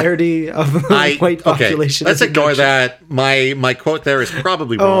the entirety of the white population. Okay, let's ignore that. My quote there is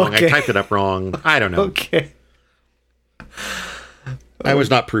probably wrong. Okay. I typed it up wrong. I don't know. Okay. I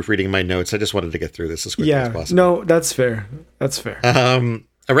was not proofreading my notes. I just wanted to get through this as quickly as possible. No, that's fair. That's fair.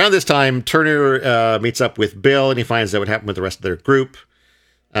 Around this time, Turner meets up with Bill, and he finds out what happened with the rest of their group.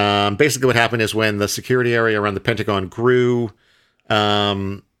 Basically, what happened is when the security area around the Pentagon grew,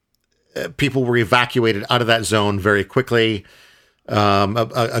 people were evacuated out of that zone very quickly.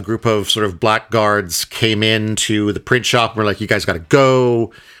 A group of sort of black guards came into the print shop and were like, you guys got to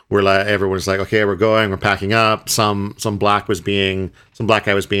go. Everyone's like, okay, we're going, we're packing up. Some black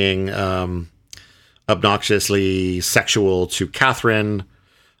guy was being obnoxiously sexual to Catherine.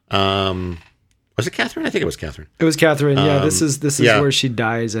 Was it Catherine? I think it was Catherine. It was Catherine. Yeah, this is where she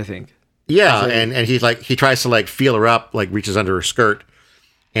dies, I think. Yeah, and he tries to feel her up, reaches under her skirt,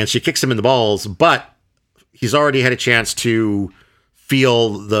 and she kicks him in the balls, but he's already had a chance to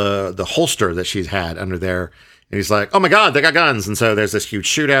feel the holster that she's had under there. And he's like, oh my God, they got guns. And so there's this huge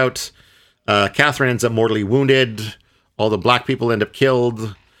shootout. Catherine ends up mortally wounded. All the black people end up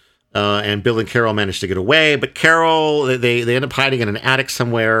killed. And Bill and Carol manage to get away. But Carol, they end up hiding in an attic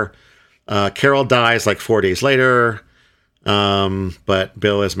somewhere. Carol dies 4 days later. But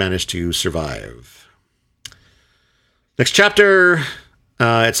Bill has managed to survive. Next chapter,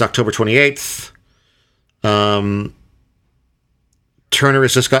 it's October 28th. Turner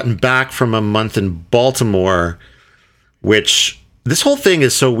has just gotten back from a month in Baltimore, which this whole thing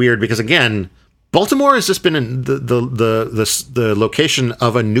is so weird because, again, Baltimore has just been in the location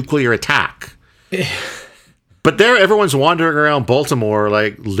of a nuclear attack. But there, everyone's wandering around Baltimore,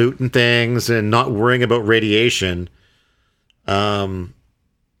 looting things and not worrying about radiation.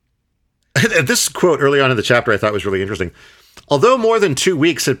 This quote early on in the chapter I thought was really interesting. Although more than 2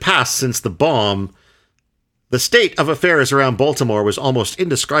 weeks had passed since the bomb, the state of affairs around Baltimore was almost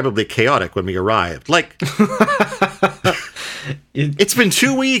indescribably chaotic when we arrived. It's been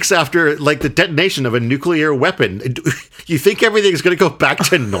 2 weeks after, the detonation of a nuclear weapon. You think everything's going to go back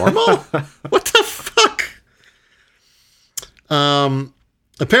to normal? What the fuck?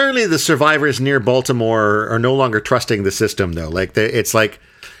 Apparently, the survivors near Baltimore are no longer trusting the system, though. It's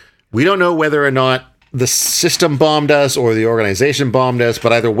we don't know whether or not the system bombed us or the organization bombed us,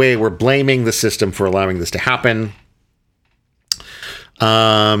 but either way, we're blaming the system for allowing this to happen.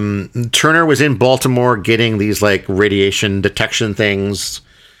 Turner was in Baltimore getting these radiation detection things,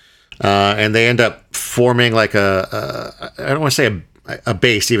 and they end up forming I don't want to say a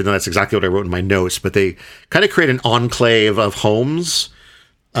base, even though that's exactly what I wrote in my notes, but they kind of create an enclave of homes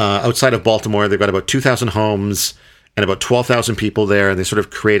outside of Baltimore. They've got about 2,000 homes and about 12,000 people there, and they sort of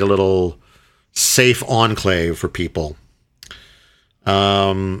create a little safe enclave for people.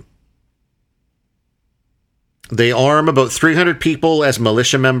 They arm about 300 people as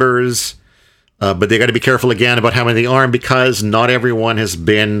militia members, but they got to be careful again about how many they arm because not everyone has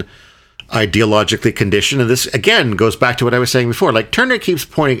been ideologically conditioned. And this, again, goes back to what I was saying before. Turner keeps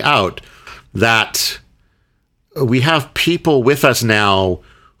pointing out that we have people with us now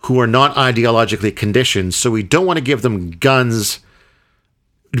who are not ideologically conditioned, so we don't want to give them guns.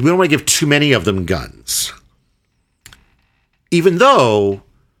 We don't want to give too many of them guns. Even though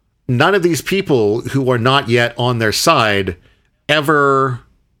none of these people who are not yet on their side ever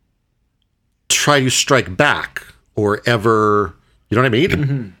try to strike back or ever, you know what I mean?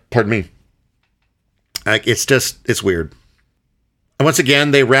 Mm-hmm. Pardon me. Like, it's weird. And once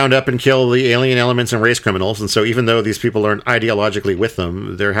again, they round up and kill the alien elements and race criminals. And so even though these people aren't ideologically with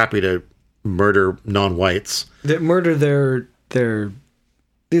them, they're happy to murder non-whites. They murder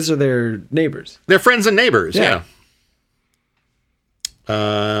these are their neighbors. They're friends and neighbors, yeah.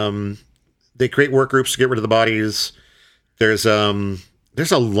 They create work groups to get rid of the bodies. There's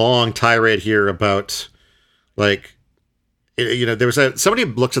a long tirade here about, like, somebody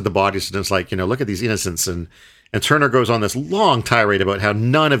looks at the bodies and it's like, look at these innocents, and Turner goes on this long tirade about how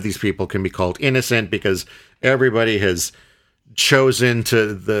none of these people can be called innocent because everybody has chosen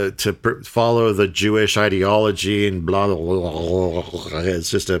to follow the Jewish ideology and blah, blah, blah, blah. It's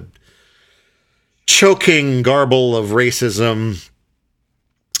just a choking garble of racism.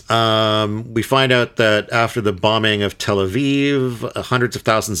 We find out that after the bombing of Tel Aviv, hundreds of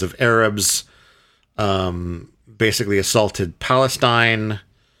thousands of Arabs basically assaulted Palestine,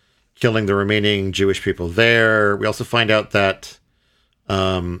 killing the remaining Jewish people there. We also find out that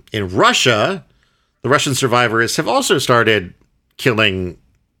in Russia, the Russian survivors have also started killing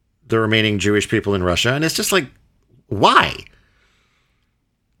the remaining Jewish people in Russia. And it's just like, why?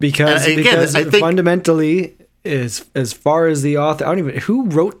 Because I think fundamentally, as far as the author, who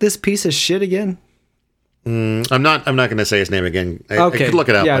wrote this piece of shit again? I'm not going to say his name again. I could look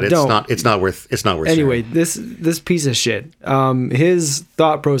it up, but it's not worth. Anyway, this piece of shit. His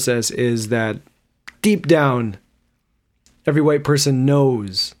thought process is that deep down, every white person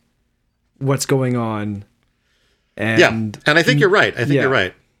knows what's going on. And I think you're right. You're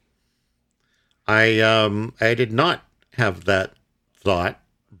right. I did not have that thought,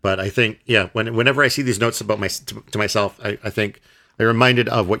 but I think whenever I see these notes about to myself, I think I'm reminded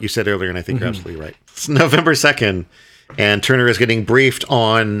of what you said earlier, and I think you're absolutely right. It's November 2nd, and Turner is getting briefed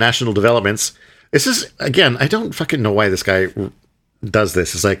on national developments. This is, again, I don't fucking know why this guy does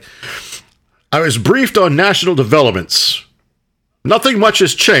this. It's like, I was briefed on national developments. Nothing much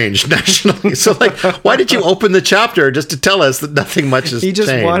has changed nationally. So, like, why did you open the chapter just to tell us that nothing much has changed? He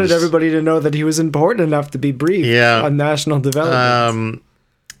just wanted everybody to know that he was important enough to be briefed on national developments.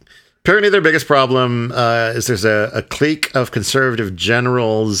 Apparently their biggest problem is there's a clique of conservative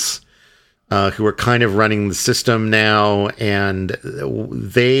generals who are kind of running the system now, and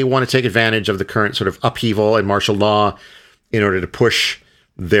they want to take advantage of the current sort of upheaval in martial law in order to push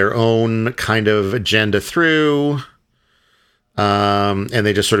their own kind of agenda through. And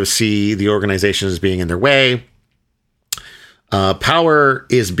they just sort of see the organization as being in their way. Power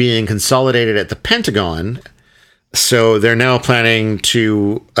is being consolidated at the Pentagon. So they're now planning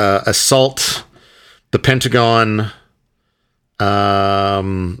to assault the Pentagon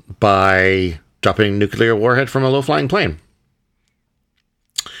by dropping a nuclear warhead from a low-flying plane,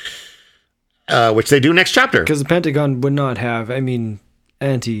 which they do next chapter. Because the Pentagon would not have,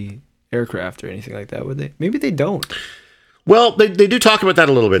 anti-aircraft or anything like that, would they? Maybe they don't. Well, they do talk about that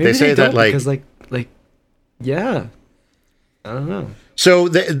a little bit. Maybe they say that because I don't know. So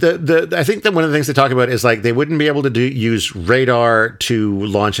I think that one of the things they talk about is like they wouldn't be able to use radar to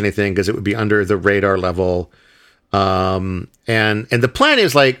launch anything because it would be under the radar level. And the plan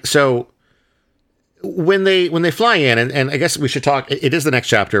is like, so when they fly in, and I guess we should talk, it is the next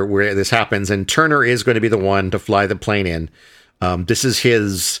chapter where this happens, and Turner is going to be the one to fly the plane in. This is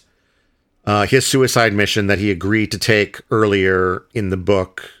his suicide mission that he agreed to take earlier in the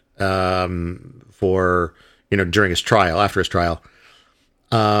book, for, during his trial, after his trial.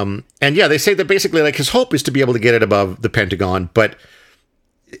 They say that basically like his hope is to be able to get it above the Pentagon, but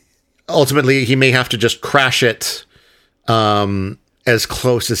ultimately he may have to just crash it, as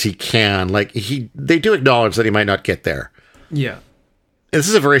close as he can. Like they do acknowledge that he might not get there. Yeah. This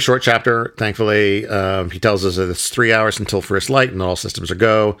is a very short chapter. Thankfully, he tells us that it's 3 hours until first light and all systems are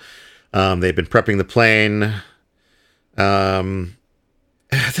go. They've been prepping the plane.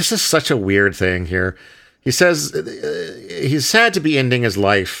 This is such a weird thing here. He says he's sad to be ending his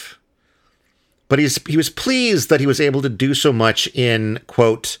life, but he was pleased that he was able to do so much in,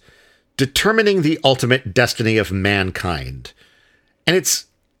 quote, determining the ultimate destiny of mankind. And it's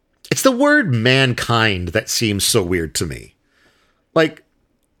the word mankind that seems so weird to me. Like,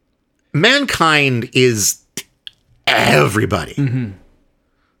 mankind is everybody. Mm-hmm.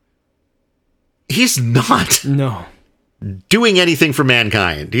 He's not doing anything for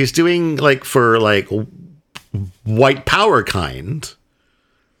mankind. He's doing for white power kind.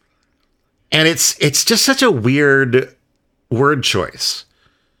 And it's just such a weird word choice.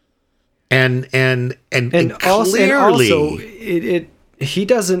 And also he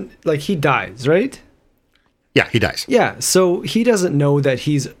doesn't, like, he dies, right? Yeah, he dies. Yeah, so he doesn't know that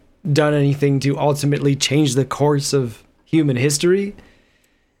he's done anything to ultimately change the course of human history.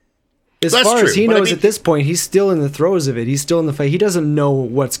 As far as he knows, at this point, he's still in the throes of it. He's still in the fight. He doesn't know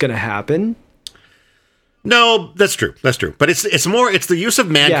what's going to happen. No, that's true. That's true. But it's the use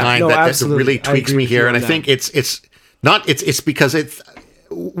of mankind that really tweaks me here. And I think it's because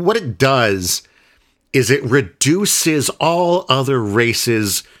what it does is it reduces all other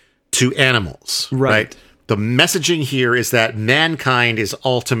races to animals. Right? The messaging here is that mankind is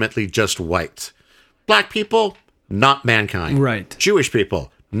ultimately just white. Black people, not mankind. Right. Jewish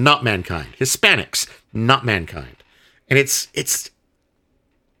people, not mankind. Hispanics, not mankind. And it's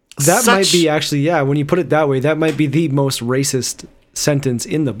that might be actually, when you put it that way, that might be the most racist sentence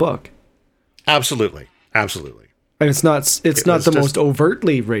in the book. Absolutely. And it's not the most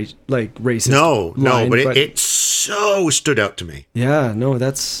overtly racist. No, but it so stood out to me. Yeah, no,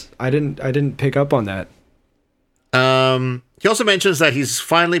 I didn't pick up on that. He also mentions that he's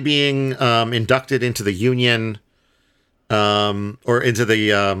finally being inducted into the Union, or into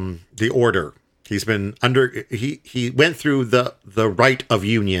the Order. He's been he went through the rite of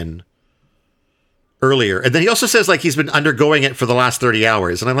union earlier, and then he also says, like, he's been undergoing it for the last 30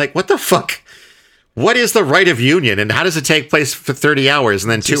 hours, and I'm like, what the fuck? What is the rite of union, and how does it take place for 30 hours,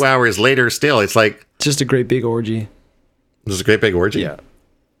 and then 2 hours later still? It's like just a great big orgy. This is a great big orgy. Yeah,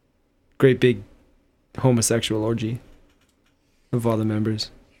 great big homosexual orgy of all the members.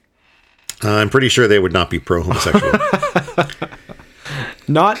 I'm pretty sure they would not be pro-homosexual.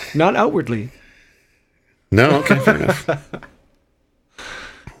 Not outwardly. No, okay, fair enough.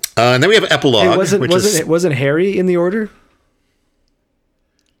 And then we have epilogue. Wasn't Harry in the Order?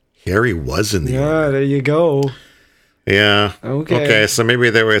 Harry was in the Order. Yeah, there you go. Yeah. Okay, so maybe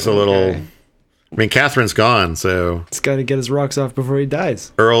there was a little... I mean, Catherine's gone, so... He's got to get his rocks off before he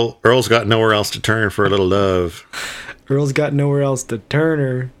dies. Earl's got nowhere else to turn for a little love. Earl's got nowhere else to turn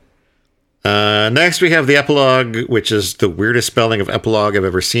her. Next, we have the epilogue, which is the weirdest spelling of epilogue I've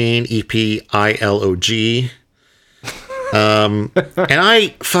ever seen. EPILOG. And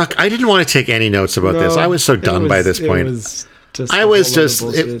I didn't want to take any notes about this. I was so done by this point. It's just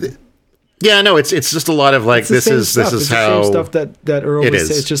a lot of like, this is how the same stuff that Earl would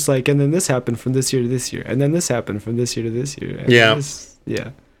say. It's just like, and then this happened from this year to this year, and then this happened from this year to this year.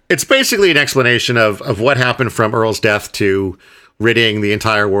 It's basically an explanation of what happened from Earl's death to ridding the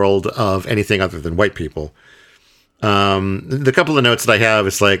entire world of anything other than white people. The couple of notes that I have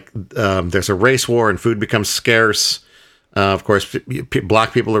is like, there's a race war and food becomes scarce. Of course,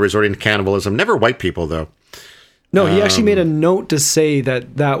 black people are resorting to cannibalism. Never white people, though. No, he actually made a note to say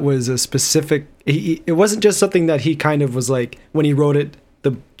that was a specific... it wasn't just something that he kind of was like, when he wrote it,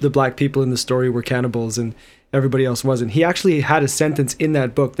 the black people in the story were cannibals and everybody else wasn't. He actually had a sentence in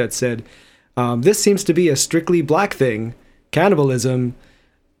that book that said, this seems to be a strictly black thing. Cannibalism,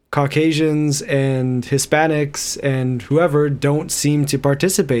 Caucasians and Hispanics and whoever don't seem to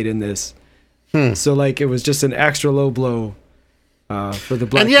participate in this. So like it was just an extra low blow for the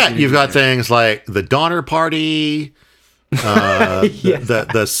black. And yet you've got things like the Donner Party,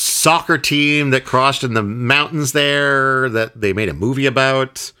 the soccer team that crossed in the mountains there that they made a movie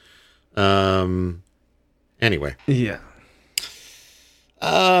about. Anyway. Yeah.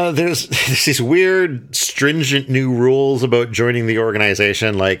 There's these weird, stringent new rules about joining the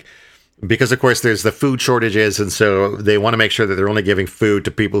organization, like, because of course there's the food shortages, and so they want to make sure that they're only giving food to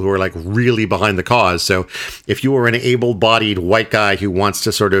people who are like really behind the cause. So if you are an able-bodied white guy who wants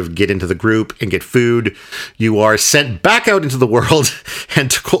to sort of get into the group and get food, you are sent back out into the world and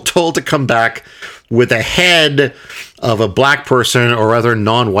told to come back with a head of a black person or other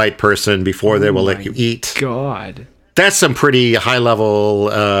non-white person before they will let you eat. God. That's some pretty high level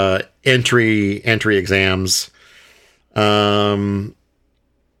entry exams.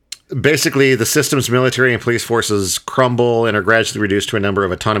 Basically, the system's military and police forces crumble and are gradually reduced to a number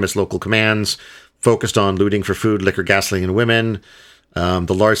of autonomous local commands focused on looting for food, liquor, gasoline, and women.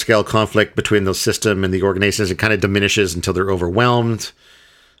 The large scale conflict between the system and the organizations, it kind of diminishes until they're overwhelmed.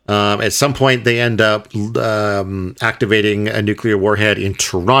 At some point, they end up activating a nuclear warhead in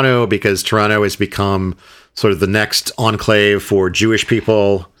Toronto because Toronto has become sort of the next enclave for Jewish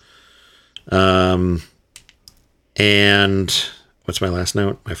people. And what's my last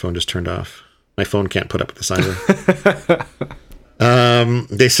note? My phone just turned off. My phone can't put up with this either.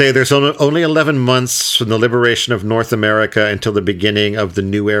 They say there's only 11 months from the liberation of North America until the beginning of the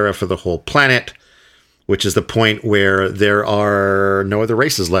new era for the whole planet, which is the point where there are no other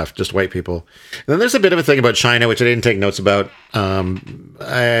races left, just white people. And then there's a bit of a thing about China, which I didn't take notes about. I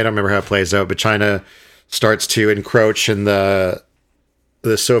don't remember how it plays out, but China starts to encroach in the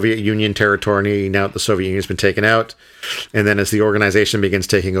Soviet Union territory now that the Soviet Union has been taken out. And then as the organization begins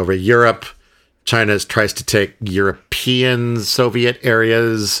taking over Europe, China tries to take European Soviet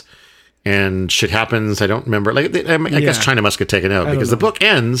areas, and shit happens. I don't remember. I guess China must get taken out because the book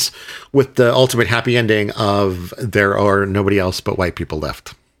ends with the ultimate happy ending of there are nobody else but white people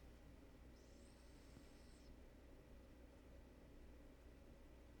left.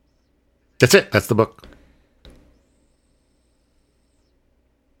 That's it. That's the book.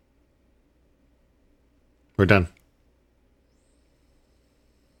 We're done.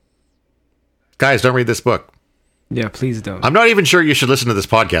 Guys, don't read this book. Yeah, please don't. I'm not even sure you should listen to this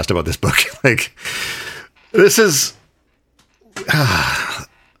podcast about this book. This is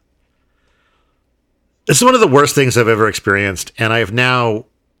one of the worst things I've ever experienced, and I have now,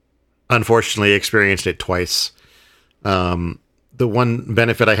 unfortunately, experienced it twice. The one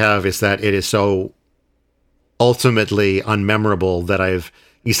benefit I have is that it is so ultimately unmemorable that I've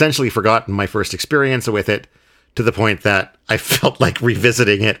essentially forgotten my first experience with it, to the point that I felt like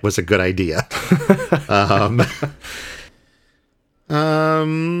revisiting it was a good idea.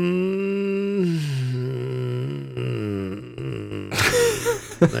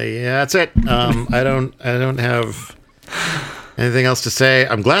 Yeah, that's it. I don't have anything else to say.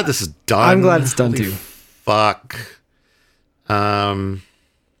 I'm glad this is done. I'm glad it's done too. Fuck.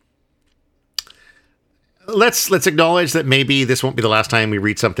 Let's acknowledge that maybe this won't be the last time we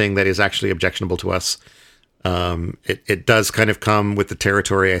read something that is actually objectionable to us. It does kind of come with the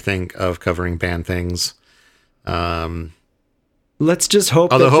territory, I think, of covering banned things. Let's just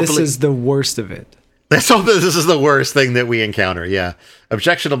hope that this is the worst of it. Let's hope that this is the worst thing that we encounter. Yeah,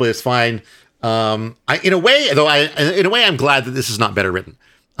 objectionable is fine. In a way, I'm glad that this is not better written.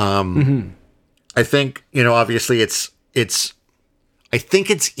 I think, obviously I think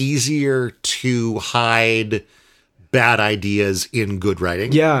it's easier to hide bad ideas in good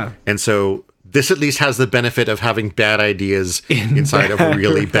writing. Yeah, and so this at least has the benefit of having bad ideas inside of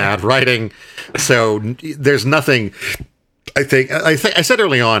really bad writing. So there's nothing. I said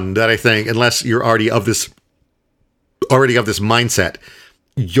early on that I think unless you're already of this mindset,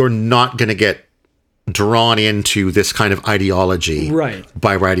 you're not going to get drawn into this kind of ideology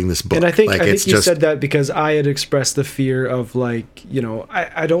by writing this book. And I think you said that because I had expressed the fear of I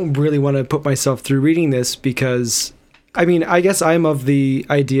don't really want to put myself through reading this because I guess I'm of the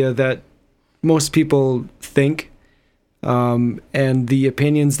idea that most people think, and the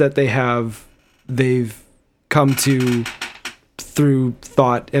opinions that they have, they've come to through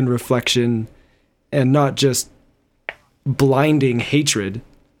thought and reflection and not just blinding hatred.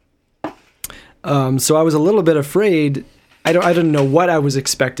 So I was a little bit afraid. I don't know what I was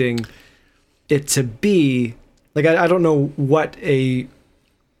expecting it to be. I don't know what a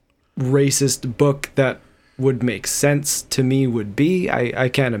racist book that would make sense to me would be. I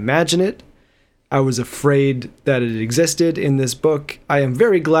can't imagine it. I was afraid that it existed in this book. I am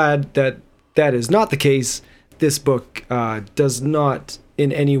very glad that that is not the case. This book does not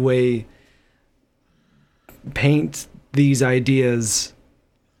in any way paint these ideas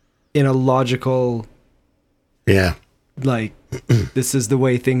in a logical, this is the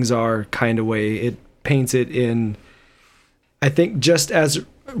way things are kind of way. It paints it in, I think, just as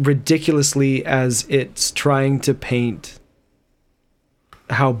ridiculously as it's trying to paint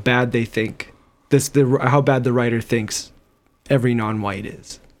how bad they think. How bad the writer thinks every non-white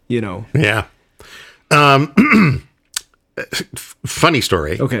is, Yeah. Funny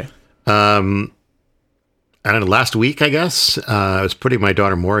story. Okay. I don't know, last week, I guess, I was putting my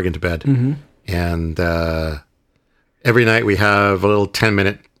daughter Morgan to bed. Mm-hmm. And every night we have a little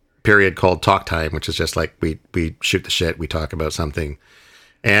 10-minute period called talk time, which is just like we shoot the shit, we talk about something.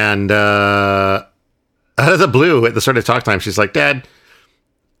 And out of the blue, at the start of talk time, she's like, "Dad,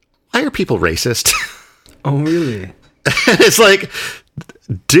 why are people racist?" Oh, really? It's like,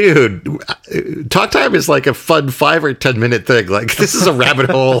 dude, talk time is like a fun 5 or 10 minute thing. This is a rabbit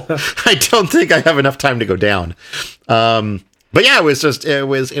hole. I don't think I have enough time to go down. But yeah, it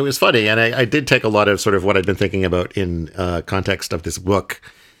was funny. And I did take a lot of sort of what I'd been thinking about in context of this book.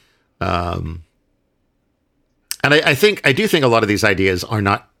 And I do think a lot of these ideas are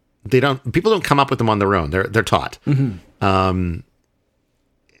not, people don't come up with them on their own. They're taught. Mm-hmm.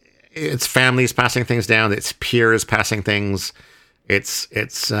 It's families passing things down. It's peers passing things. It's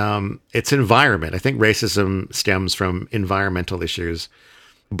environment. I think racism stems from environmental issues,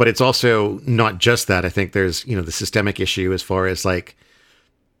 but it's also not just that. I think there's, the systemic issue as far as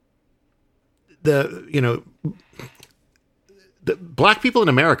the black people in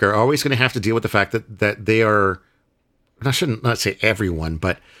America are always going to have to deal with the fact that they are, and I shouldn't not say everyone,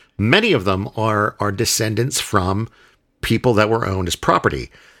 but many of them are descendants from people that were owned as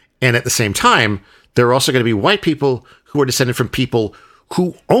property. And at the same time, there are also going to be white people who are descended from people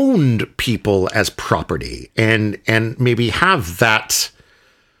who owned people as property and maybe have that.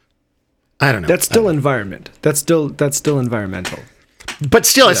 I don't know. That's still environment. That's still environmental. But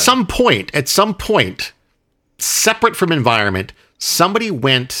still, at some point, separate from environment, somebody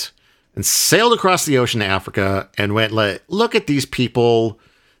went and sailed across the ocean to Africa and went, like, look at these people.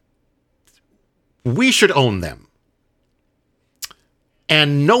 We should own them.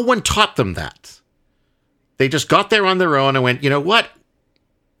 And no one taught them that. They just got there on their own and went, you know what?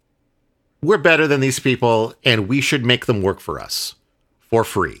 We're better than these people, and we should make them work for us for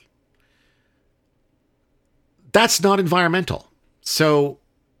free. That's not environmental. So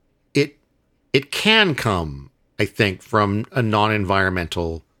it can come, I think, from a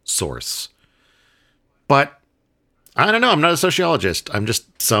non-environmental source. But I don't know. I'm not a sociologist. I'm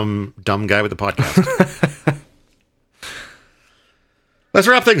just some dumb guy with a podcast. Let's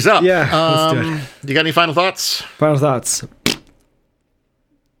wrap things up. Yeah, let's do it. You got any final thoughts? Final thoughts.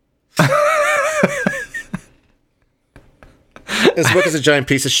 This book is a giant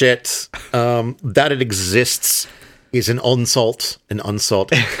piece of shit. That it exists is an insult.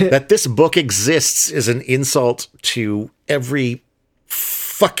 That this book exists is an insult to every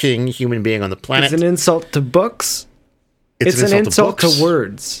fucking human being on the planet. It's an insult to books. It's an insult to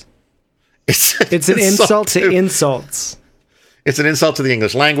words. It's an insult to insults. It's an insult to the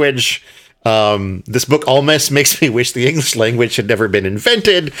English language. This book almost makes me wish the English language had never been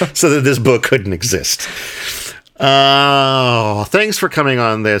invented so that this book couldn't exist. Thanks for coming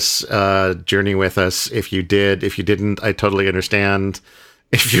on this journey with us. If you did, if you didn't, I totally understand.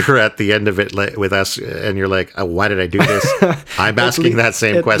 If you're at the end of it with us and you're like, why did I do this? I'm asking that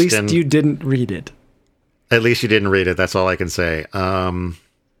same question. At least you didn't read it. At least you didn't read it. That's all I can say. Where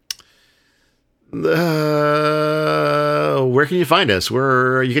can you find us?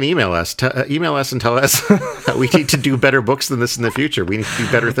 You can email us. Email us and tell us that we need to do better books than this in the future. We need to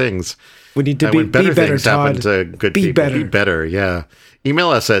do better things. We need to be better, things Todd. happen to good people. Be better, yeah. Email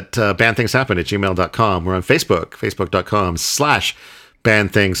us at badthingshappen@gmail.com. We're on Facebook,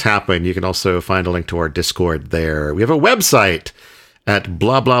 facebook.com/badthingshappen. You can also find a link to our Discord there. We have a website at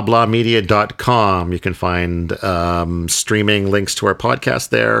blahblahblahmedia.com. You can find streaming links to our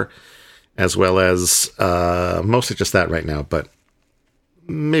podcast there, as well as mostly just that right now, but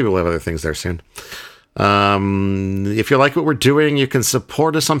maybe we'll have other things there soon. If you like what we're doing, you can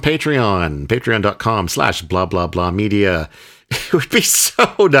support us on Patreon, patreon.com/blahblahblahmedia. It would be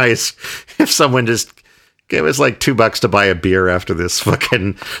so nice if someone just gave us like $2 to buy a beer after this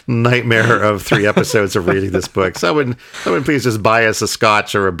fucking nightmare of 3 episodes of reading this book. Someone please just buy us a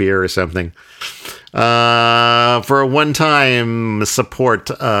scotch or a beer or something. For a one-time support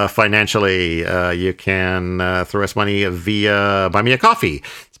financially, you can throw us money via Buy Me a Coffee.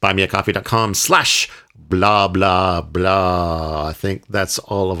 It's buymeacoffee.com/blah, blah, blah. I think that's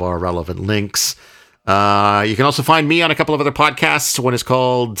all of our relevant links. You can also find me on a couple of other podcasts. One is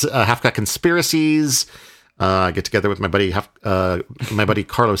called Half Cut Conspiracies. I get together with my buddy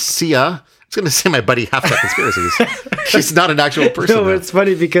Carlos Sia. I was going to say my buddy Half Cut Conspiracies. She's not an actual person. No, it's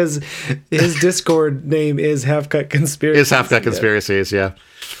funny because his Discord name is Half Cut Conspiracies. Is Half Cut Conspiracies, yeah.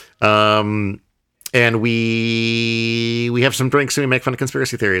 And we have some drinks and we make fun of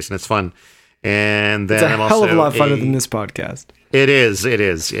conspiracy theories, and it's fun. And then it's a hell of a lot funner than this podcast. It is.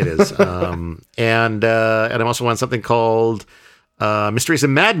 And I'm also on something called Mysteries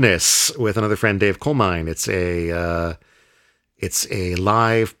and Madness with another friend, Dave Colmine. It's a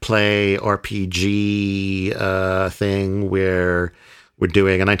live play RPG thing where we're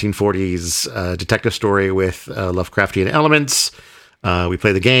doing a 1940s detective story with Lovecraftian elements. We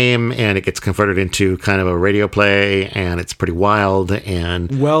play the game, and it gets converted into kind of a radio play, and it's pretty wild. And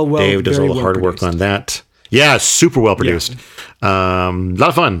Dave does all the hard work on that. Yeah, super well produced. Yeah. A lot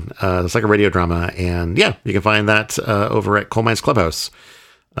of fun. It's like a radio drama. And yeah, you can find that over at Coal Mines Clubhouse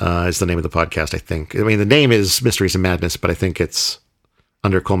is the name of the podcast, I think. I mean, the name is Mysteries and Madness, but I think it's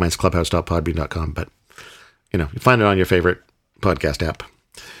under coalminesclubhouse.podbean.com. But, you find it on your favorite podcast app.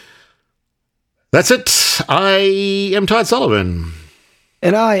 That's it. I am Todd Sullivan.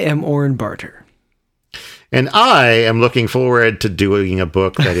 And I am Oren Barter. And I am looking forward to doing a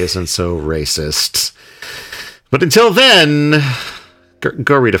book that isn't so racist. But until then,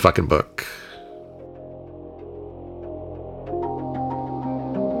 go read a fucking book.